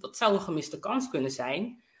 dus wat zou een gemiste kans kunnen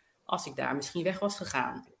zijn als ik daar misschien weg was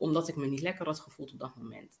gegaan. Omdat ik me niet lekker had gevoeld op dat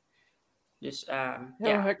moment. Dus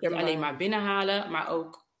niet alleen maar binnenhalen, maar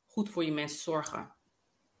ook goed voor je mensen zorgen.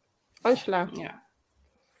 Angela.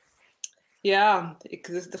 Ja,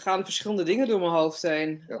 er gaan verschillende dingen door mijn hoofd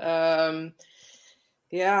heen. Waar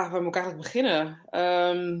moet ik eigenlijk beginnen?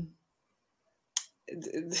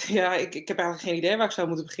 Ik heb eigenlijk geen idee waar ik zou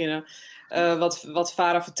moeten beginnen. Wat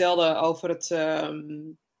Farah vertelde over het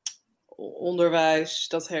onderwijs,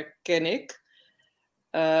 dat herken ik.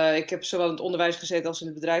 Ik heb zowel in het onderwijs gezeten als in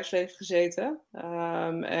het bedrijfsleven gezeten.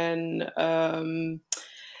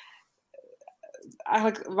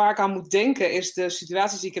 Eigenlijk waar ik aan moet denken is de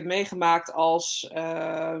situaties die ik heb meegemaakt als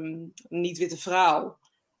niet-witte vrouw.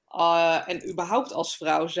 En überhaupt als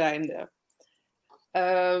vrouw zijnde.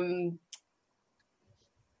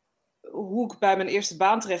 Hoe ik bij mijn eerste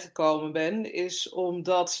baan terechtgekomen ben, is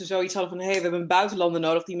omdat ze zoiets hadden van, we hebben een buitenlander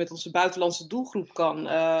nodig die met onze buitenlandse doelgroep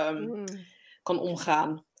kan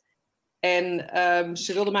omgaan. En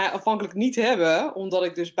ze wilden mij afhankelijk niet hebben, omdat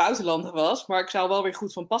ik dus buitenlander was, maar ik zou wel weer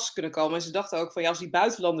goed van pas kunnen komen. En ze dachten ook van, als die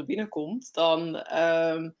buitenlander binnenkomt, dan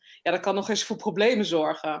dat kan nog eens voor problemen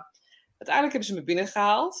zorgen. Uiteindelijk hebben ze me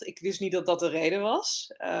binnengehaald. Ik wist niet dat dat de reden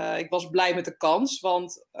was. Ik was blij met de kans,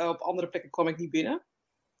 want op andere plekken kwam ik niet binnen.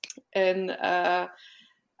 En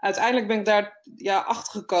uiteindelijk ben ik daar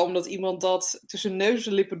achter gekomen dat iemand dat tussen neus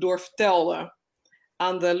en lippen door vertelde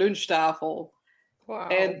aan de lunchtafel.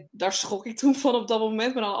 Wow. En daar schrok ik toen van op dat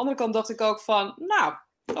moment. Maar aan de andere kant dacht ik ook van,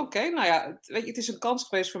 weet je, het is een kans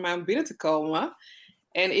geweest voor mij om binnen te komen.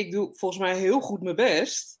 En ik doe volgens mij heel goed mijn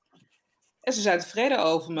best. En ze zijn tevreden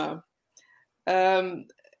over me.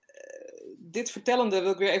 Dit vertellende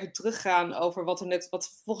wil ik weer even teruggaan over wat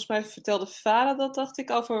volgens mij vertelde Farah, dat dacht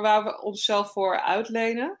ik, over waar we onszelf voor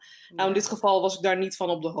uitlenen. Nou, in dit geval was ik daar niet van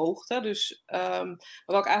op de hoogte. Dus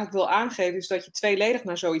wat ik eigenlijk wil aangeven is dat je tweeledig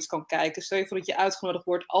naar zoiets kan kijken. Stel je voor dat je uitgenodigd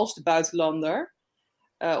wordt als de buitenlander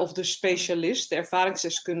of de specialist, de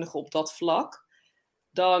ervaringsdeskundige op dat vlak.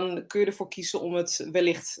 dan kun je ervoor kiezen om het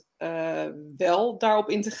wellicht wel daarop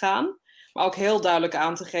in te gaan. Maar ook heel duidelijk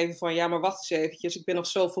aan te geven van, ja, maar wacht eens eventjes, ik ben nog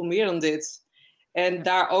zoveel meer dan dit. En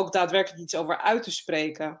daar ook daadwerkelijk iets over uit te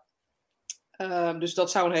spreken. Dus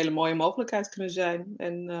dat zou een hele mooie mogelijkheid kunnen zijn.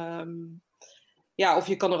 En of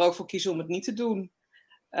je kan er ook voor kiezen om het niet te doen.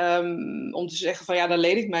 Om te zeggen van, ja, daar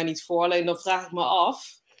leen ik mij niet voor. Alleen dan vraag ik me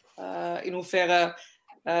af in hoeverre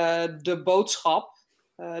de boodschap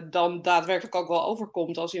dan daadwerkelijk ook wel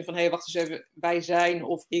overkomt. Als in van, hé, wacht eens even, wij zijn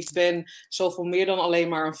of ik ben zoveel meer dan alleen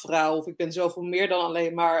maar een vrouw. Of ik ben zoveel meer dan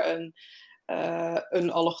alleen maar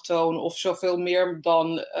een allochtoon. Of zoveel meer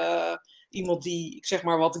dan iemand die, ik zeg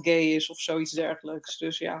maar, wat gay is of zoiets dergelijks.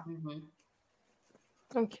 Dus ja.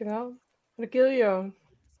 Dankjewel. Regilio.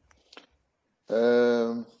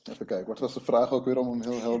 Even kijken, wat was de vraag ook weer om hem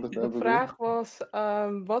heel helder te hebben? De vraag was,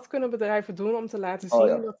 wat kunnen bedrijven doen om te laten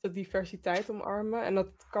zien dat ze diversiteit omarmen? En dat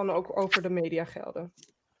kan ook over de media gelden.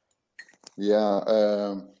 Ja,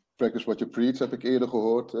 practice what you preach heb ik eerder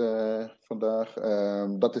gehoord vandaag.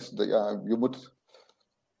 Dat is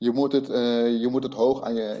je moet het hoog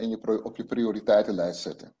op je prioriteitenlijst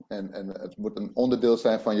zetten. En het moet een onderdeel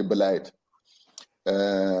zijn van je beleid.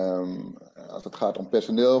 Als het gaat om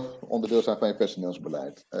personeel, onderdeel zijn van je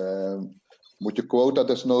personeelsbeleid. Moet je quota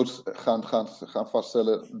desnoods gaan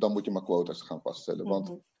vaststellen, dan moet je maar quota's gaan vaststellen.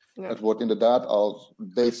 Want het wordt inderdaad al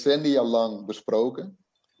decennia lang besproken.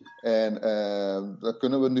 En dan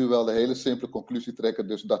kunnen we nu wel de hele simpele conclusie trekken,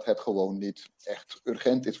 dus dat het gewoon niet echt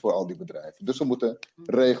urgent is voor al die bedrijven. Dus er moeten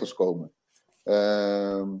regels komen.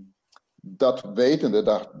 Dat wetende,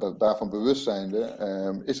 daarvan bewust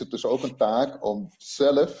zijnde, is het dus ook een taak om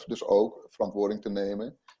zelf dus ook verantwoording te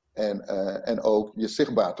nemen en ook je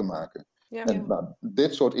zichtbaar te maken. Ja. En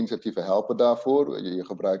dit soort initiatieven helpen daarvoor. Je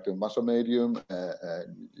gebruikt een massamedium.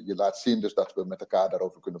 Je laat zien dus dat we met elkaar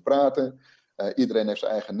daarover kunnen praten. Iedereen heeft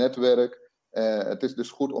zijn eigen netwerk. Het is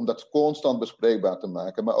dus goed om dat constant bespreekbaar te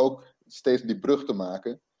maken, maar ook steeds die brug te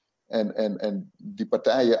maken. En die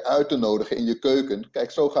partijen uit te nodigen in je keuken.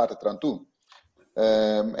 Kijk, zo gaat het eraan toe.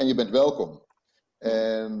 En je bent welkom.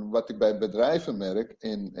 En wat ik bij bedrijven merk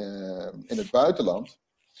in het buitenland.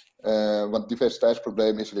 Want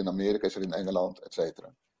diversiteitsprobleem is er in Amerika, is er in Engeland, et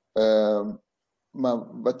cetera. Maar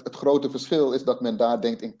het grote verschil is dat men daar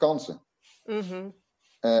denkt in kansen.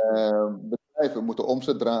 Bedrijven moeten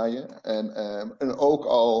omzet draaien. En ook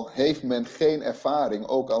al heeft men geen ervaring,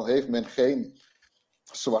 ook al heeft men geen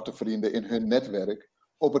zwarte vrienden in hun netwerk.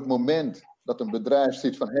 Op het moment dat een bedrijf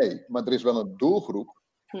ziet van, hé, maar er is wel een doelgroep.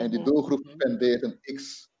 En die doelgroep spendeert een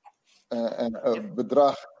x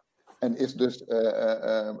bedrag. En is dus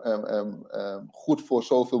goed voor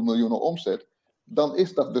zoveel miljoenen omzet. Dan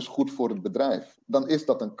is dat dus goed voor het bedrijf. Dan is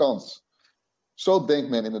dat een kans. Zo denkt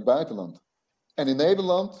men in het buitenland. En in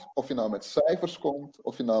Nederland, of je nou met cijfers komt,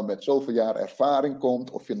 of je nou met zoveel jaar ervaring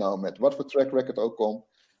komt, of je nou met wat voor track record ook komt,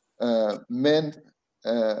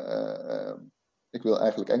 ik wil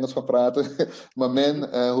eigenlijk Engels gaan praten, maar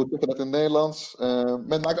hoe zeg je dat in het Nederlands? Men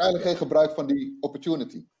maakt eigenlijk geen gebruik van die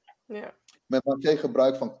opportunity. Ja. Men maakt geen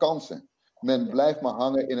gebruik van kansen. Men blijft maar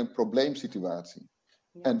hangen in een probleemsituatie.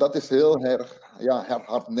 Ja. En dat is heel erg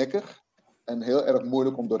hardnekkig en heel erg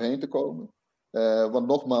moeilijk om doorheen te komen. Want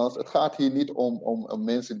nogmaals, het gaat hier niet om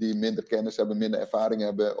mensen die minder kennis hebben, minder ervaring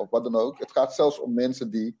hebben of wat dan ook. Het gaat zelfs om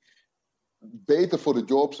mensen die beter voor de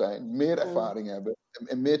job zijn, meer ervaring hebben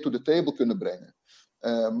en meer to the table kunnen brengen.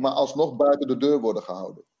 Maar alsnog buiten de deur worden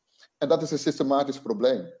gehouden. En dat is een systematisch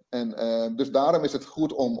probleem. En dus daarom is het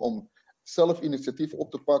goed om zelf initiatief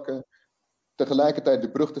op te pakken, tegelijkertijd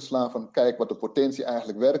de brug te slaan van kijk wat de potentie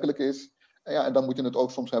eigenlijk werkelijk is. En dan moet je het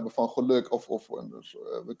ook soms hebben van geluk of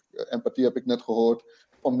empathie heb ik net gehoord.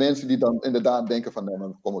 Van mensen die dan inderdaad denken van nee, maar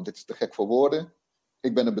kom op, dit is te gek voor woorden.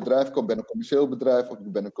 Ik ben een bedrijf, ik ben een commercieel bedrijf of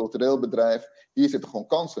ik ben een cultureel bedrijf. Hier zitten gewoon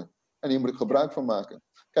kansen. En hier moet ik gebruik van maken.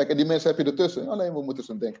 Kijk, en die mensen heb je ertussen. Alleen we moeten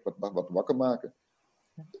ze denk ik wat wakker maken.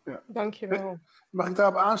 Ja. Dankjewel. Mag ik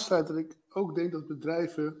daarop aansluiten dat ik ook denk dat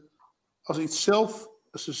bedrijven, als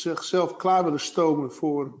ze zichzelf klaar willen stomen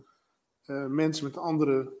voor mensen met een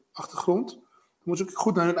andere achtergrond, dan moeten ze ook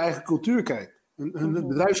goed naar hun eigen cultuur kijken. Hun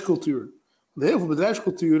bedrijfscultuur. Want heel veel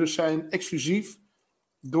bedrijfsculturen zijn exclusief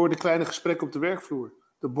door de kleine gesprekken op de werkvloer.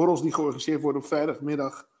 De borrels die georganiseerd worden op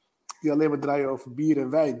vrijdagmiddag, die alleen maar draaien over bier en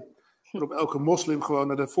wijn. Waarop elke moslim gewoon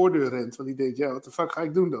naar de voordeur rent. Want die denkt, ja, wat de fuck ga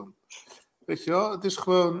ik doen dan? Weet je wel, het is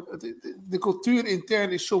gewoon, de cultuur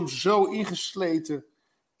intern is soms zo ingesleten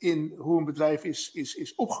in hoe een bedrijf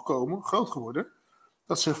is opgekomen, groot geworden,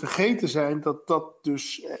 dat ze vergeten zijn dat dat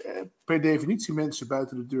dus per definitie mensen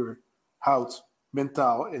buiten de deur houdt,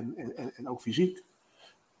 mentaal en ook fysiek.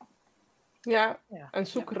 Ja, Ja. en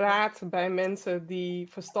zoek raad bij mensen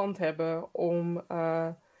die verstand hebben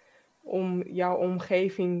om jouw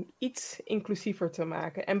omgeving iets inclusiever te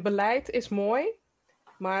maken. En beleid is mooi,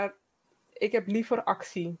 maar ik heb liever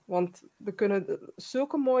actie. Want er kunnen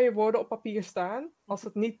zulke mooie woorden op papier staan. Als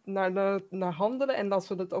het niet naar handelen en als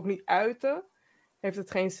we het ook niet uiten, heeft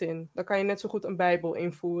het geen zin. Dan kan je net zo goed een Bijbel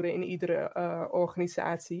invoeren in iedere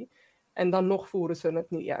organisatie. En dan nog voeren ze het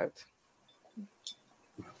niet uit.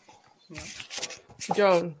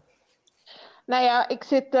 Joan. Nou ja, ik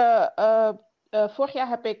zit. Vorig jaar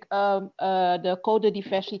heb ik de Code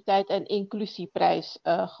Diversiteit en Inclusieprijs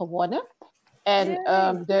gewonnen. En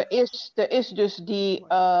er is dus die.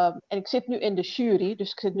 En ik zit nu in de jury,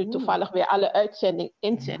 dus ik zit nu toevallig weer alle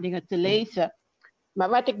inzendingen te lezen. Maar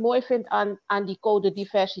wat ik mooi vind aan die Code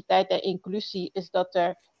Diversiteit en Inclusie is dat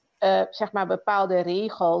er zeg maar bepaalde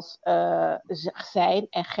regels zijn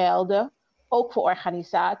en gelden. Ook voor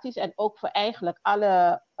organisaties en ook voor eigenlijk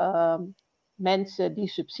alle mensen die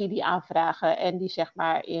subsidie aanvragen en die zeg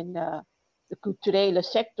maar in de culturele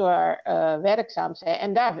sector werkzaam zijn.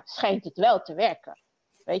 En daar schijnt het wel te werken.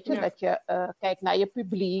 Weet je, dat je kijkt naar je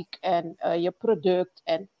publiek en je product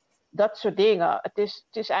en dat soort dingen. Het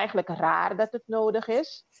is eigenlijk raar dat het nodig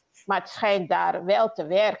is, maar het schijnt daar wel te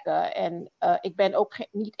werken. En ik ben ook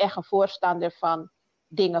niet echt een voorstander van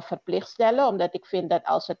dingen verplicht stellen, omdat ik vind dat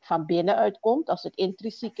als het van binnenuit komt, als het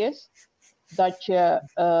intrinsiek is, dat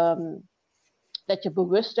je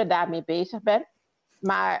bewuster daarmee bezig bent.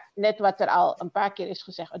 Maar net wat er al een paar keer is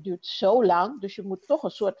gezegd, het duurt zo lang, dus je moet toch een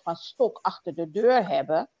soort van stok achter de deur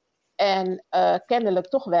hebben en kennelijk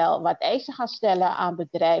toch wel wat eisen gaan stellen aan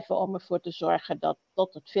bedrijven om ervoor te zorgen dat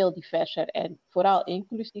het veel diverser en vooral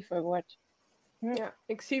inclusiever wordt. Ja,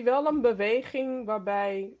 ik zie wel een beweging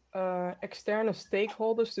waarbij externe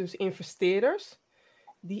stakeholders, dus investeerders,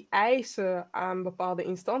 die eisen aan bepaalde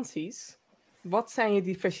instanties. Wat zijn je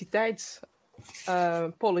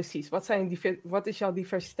diversiteitspolicies? Wat is jouw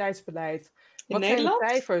diversiteitsbeleid? Wat zijn de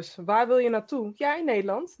cijfers? Waar wil je naartoe? Ja, in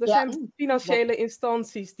Nederland. Er zijn financiële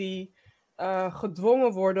instanties die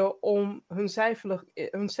gedwongen worden om hun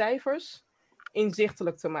cijfers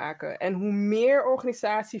inzichtelijk te maken. En hoe meer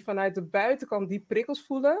organisaties vanuit de buitenkant die prikkels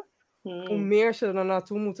voelen, hoe meer ze er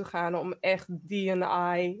naartoe moeten gaan om echt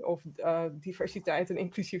D&I of diversiteit en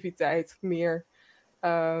inclusiviteit meer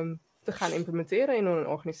te gaan implementeren in hun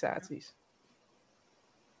organisaties.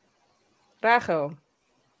 Rachel.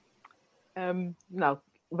 Nou,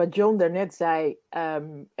 wat Joan daarnet zei,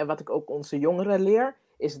 en wat ik ook onze jongeren leer,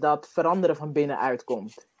 is dat veranderen van binnenuit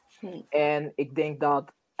komt. En ik denk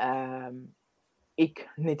dat ik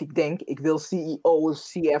wil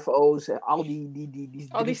CEO's, CFO's, al die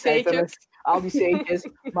C'tjes,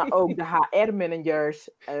 maar ook de HR-managers,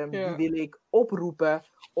 die wil ik oproepen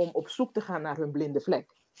om op zoek te gaan naar hun blinde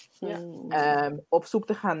vlek. Op zoek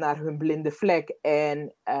te gaan naar hun blinde vlek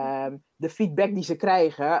en de feedback die ze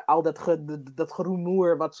krijgen, al dat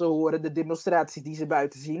gerumoer wat ze horen, de demonstraties die ze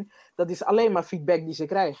buiten zien, dat is alleen maar feedback die ze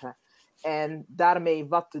krijgen. En daarmee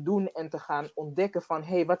wat te doen en te gaan ontdekken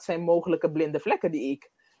van, wat zijn mogelijke blinde vlekken die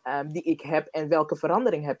ik heb en welke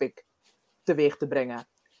verandering heb ik teweeg te brengen.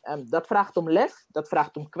 Dat vraagt om lef, dat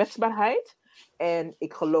vraagt om kwetsbaarheid. En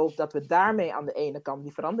ik geloof dat we daarmee aan de ene kant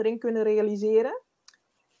die verandering kunnen realiseren.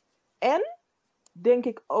 En denk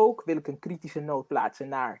ik ook, wil ik een kritische noot plaatsen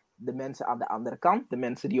naar de mensen aan de andere kant, de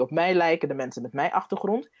mensen die op mij lijken, de mensen met mijn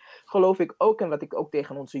achtergrond. Geloof ik ook, en wat ik ook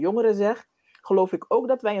tegen onze jongeren zeg, geloof ik ook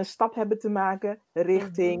dat wij een stap hebben te maken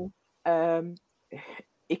richting...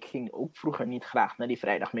 ik ging ook vroeger niet graag naar die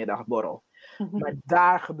vrijdagmiddagborrel. Maar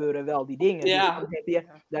daar gebeuren wel die dingen. Ja. Dus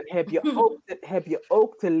dan heb je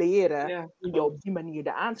ook te leren hoe je op die manier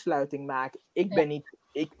de aansluiting maakt. Ik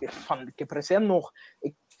heb recent nog...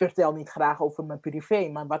 Ik vertel niet graag over mijn privé,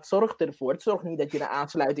 maar wat zorgt ervoor? Het zorgt niet dat je een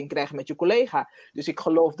aansluiting krijgt met je collega. Dus ik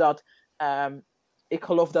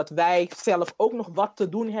geloof dat wij zelf ook nog wat te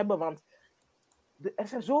doen hebben, want er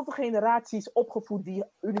zijn zoveel generaties opgevoed die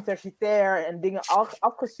universitair en dingen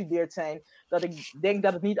afgestudeerd zijn, dat ik denk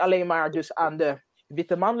dat het niet alleen maar dus aan de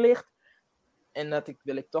witte man ligt. En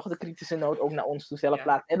wil ik toch de kritische noot ook naar ons toe zelf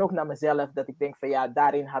laten. En ook naar mezelf. Dat ik denk van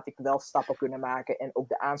daarin had ik wel stappen kunnen maken. En ook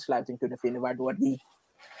de aansluiting kunnen vinden. Waardoor die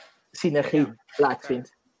synergie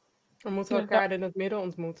plaatsvindt. We moeten elkaar in het midden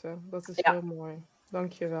ontmoeten. Dat is heel mooi.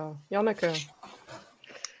 Dankjewel. Janneke.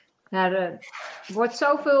 Nou, er wordt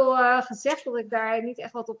zoveel gezegd dat ik daar niet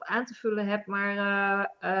echt wat op aan te vullen heb.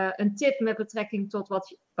 Maar een tip met betrekking tot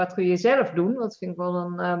wat kun je zelf doen. Dat vind ik wel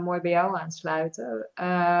een mooi bij jou aansluiten.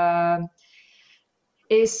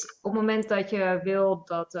 Is op het moment dat je wil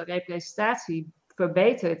dat de representatie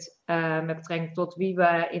verbetert met betrekking tot wie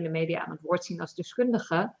we in de media aan het woord zien als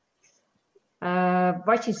deskundigen,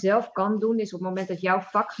 Wat je zelf kan doen is op het moment dat jouw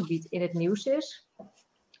vakgebied in het nieuws is,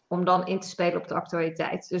 om dan in te spelen op de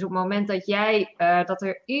actualiteit. Dus op het moment dat dat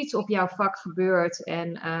er iets op jouw vak gebeurt en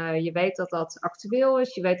je weet dat dat actueel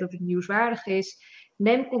is, je weet dat het nieuwswaardig is,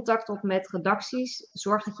 neem contact op met redacties.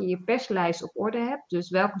 Zorg dat je je perslijst op orde hebt. Dus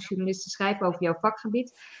welke journalisten schrijven over jouw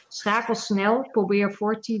vakgebied. Schakel snel. Probeer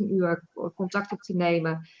voor 10 uur contact op te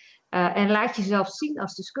nemen. En laat jezelf zien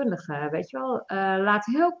als deskundige. Weet je wel? Laat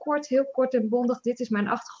heel kort en bondig. Dit is mijn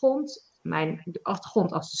achtergrond. Mijn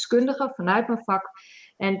achtergrond als deskundige vanuit mijn vak.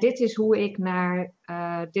 En dit is hoe ik naar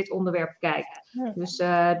dit onderwerp kijk. Dus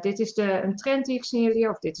dit is een trend die ik signaleer.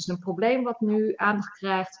 Of dit is een probleem wat nu aandacht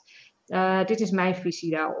krijgt. Dit is mijn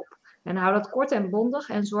visie daarop. En hou dat kort en bondig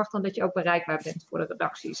en zorg dan dat je ook bereikbaar bent voor de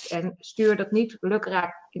redacties. En stuur dat niet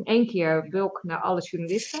lukraak in 1 keer bulk naar alle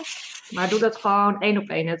journalisten. Maar doe dat gewoon 1 op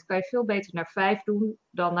 1. Dat kan je veel beter naar 5 doen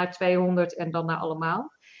dan naar 200 en dan naar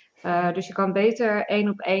allemaal. Dus je kan beter 1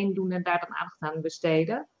 op 1 doen en daar dan aandacht aan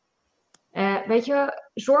besteden. Weet je,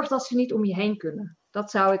 zorg dat ze niet om je heen kunnen.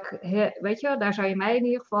 Dat zou ik, weet je, daar zou je mij in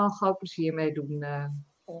ieder geval een groot plezier mee doen.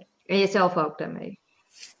 En jezelf ook daarmee.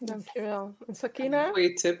 Dankjewel. En Sakina?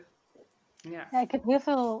 Goeie tip. Ja, ik heb heel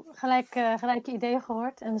veel gelijke ideeën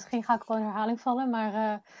gehoord. En misschien ga ik wel in herhaling vallen.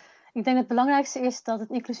 Maar ik denk dat het belangrijkste is dat het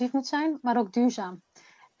inclusief moet zijn, maar ook duurzaam.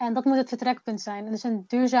 En dat moet het vertrekpunt zijn. En dus een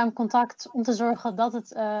duurzaam contact om te zorgen dat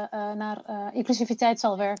het naar inclusiviteit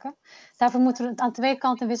zal werken. Daarvoor moet er aan 2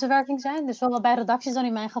 kanten wisselwerking zijn. Dus zowel bij redacties dan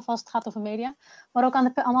in mijn geval als het gaat over media. Maar ook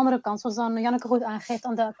aan de andere kant, zoals dan Janneke goed aangeeft,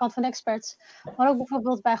 aan de kant van de experts. Maar ook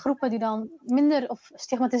bijvoorbeeld bij groepen die dan minder of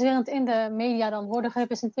stigmatiserend in de media dan worden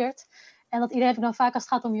gerepresenteerd. En dat idee heb ik dan vaak als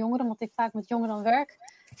het gaat om jongeren, omdat ik vaak met jongeren dan werk.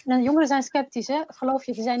 En jongeren zijn sceptisch, hè? Geloof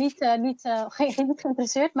je, die zijn niet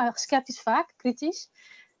geïnteresseerd, maar sceptisch vaak, kritisch.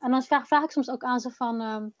 En dan vraag ik soms ook aan ze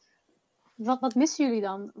van, wat missen jullie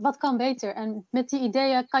dan? Wat kan beter? En met die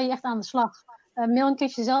ideeën kan je echt aan de slag. Mail een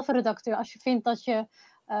keertje zelf een redacteur als je vindt dat je,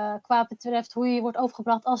 qua betreft hoe je wordt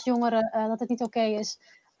overgebracht als jongere, dat het niet oké is.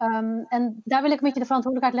 En daar wil ik een beetje de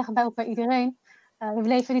verantwoordelijkheid leggen bij ook bij iedereen. We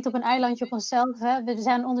leven niet op een eilandje op onszelf. Hè? We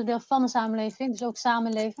zijn een onderdeel van de samenleving, dus ook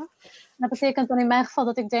samenleven. Dat betekent dan in mijn geval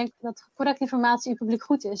dat ik denk dat correcte informatie in publiek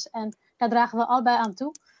goed is. En daar dragen we allebei aan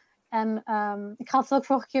toe. En ik gaf het ook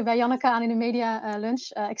vorige keer bij Janneke aan in de media lunch.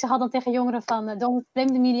 Ik zeg al dan tegen jongeren van, don't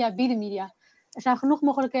blame the media, be the media. Er zijn genoeg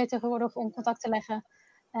mogelijkheden tegenwoordig om contact te leggen.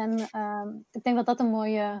 En ik denk dat dat een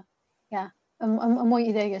mooi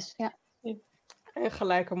idee is. Ja. En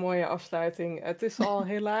gelijk een mooie afsluiting. Het is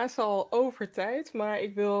helaas al over tijd, maar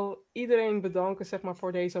ik wil iedereen bedanken, zeg maar,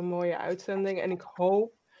 voor deze mooie uitzending. En ik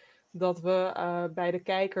hoop dat we bij de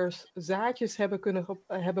kijkers zaadjes hebben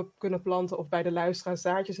kunnen planten, of bij de luisteraars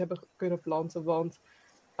zaadjes hebben kunnen planten. Want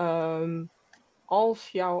als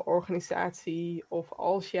jouw organisatie of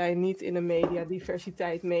als jij niet in de media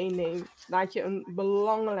diversiteit meeneemt, laat je een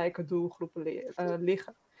belangrijke doelgroep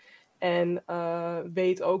liggen. En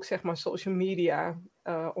weet ook, zeg maar, social media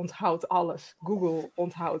onthoudt alles. Google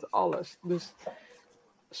onthoudt alles. Dus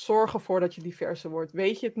zorg ervoor dat je diverser wordt.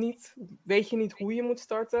 Weet je het niet? Weet je niet hoe je moet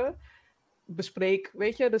starten? Bespreek,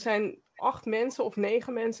 weet je, er zijn 8 mensen of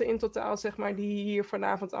 9 mensen in totaal, zeg maar, die hier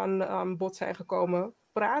vanavond aan bod zijn gekomen.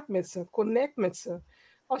 Praat met ze, connect met ze.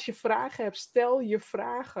 Als je vragen hebt, stel je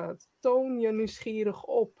vragen. Toon je nieuwsgierig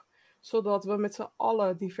op. Zodat we met z'n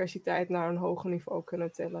allen diversiteit naar een hoger niveau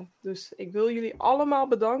kunnen tillen. Dus ik wil jullie allemaal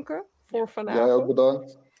bedanken voor vanavond. Jij ook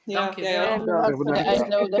bedankt. Dank je En wel. bedankt voor de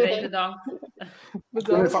uitnodiging. Vele dank.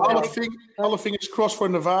 Bedankt. Even alle fingers crossed voor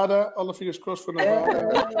Nevada. Alle fingers crossed voor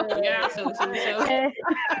Nevada. Ja, sowieso.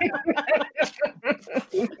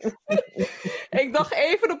 Ik dacht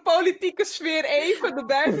even de politieke sfeer even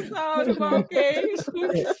erbuiten te houden, maar oké, is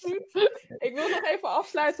goed, is goed. Ik wil nog even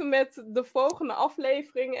afsluiten met de volgende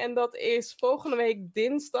aflevering. En dat is volgende week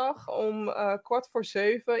dinsdag om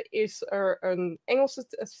 6:15 is er een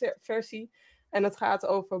Engelse versie. En het gaat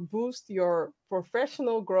over Boost Your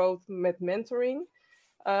Professional Growth met mentoring.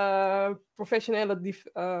 Professionele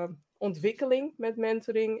ontwikkeling met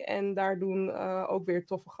mentoring. En daar doen ook weer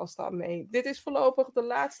toffe gasten aan mee. Dit is voorlopig de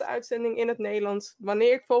laatste uitzending in het Nederlands.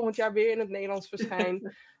 Wanneer ik volgend jaar weer in het Nederlands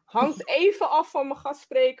verschijn, hangt even af van mijn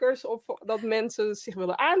gastsprekers. Of dat mensen zich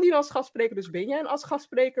willen aandienen als gastspreker. Dus ben jij als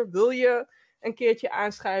gastspreker? Wil je een keertje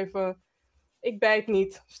aanschuiven? Ik bijt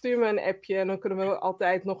niet. Stuur me een appje en dan kunnen we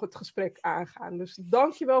altijd nog het gesprek aangaan. Dus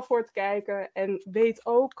dankjewel voor het kijken. En weet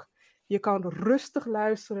ook, je kan rustig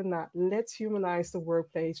luisteren naar Let's Humanize the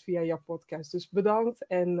Workplace via jouw podcast. Dus bedankt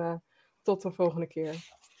en tot de volgende keer.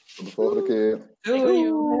 Tot de volgende keer. Doei.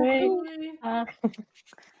 Doei.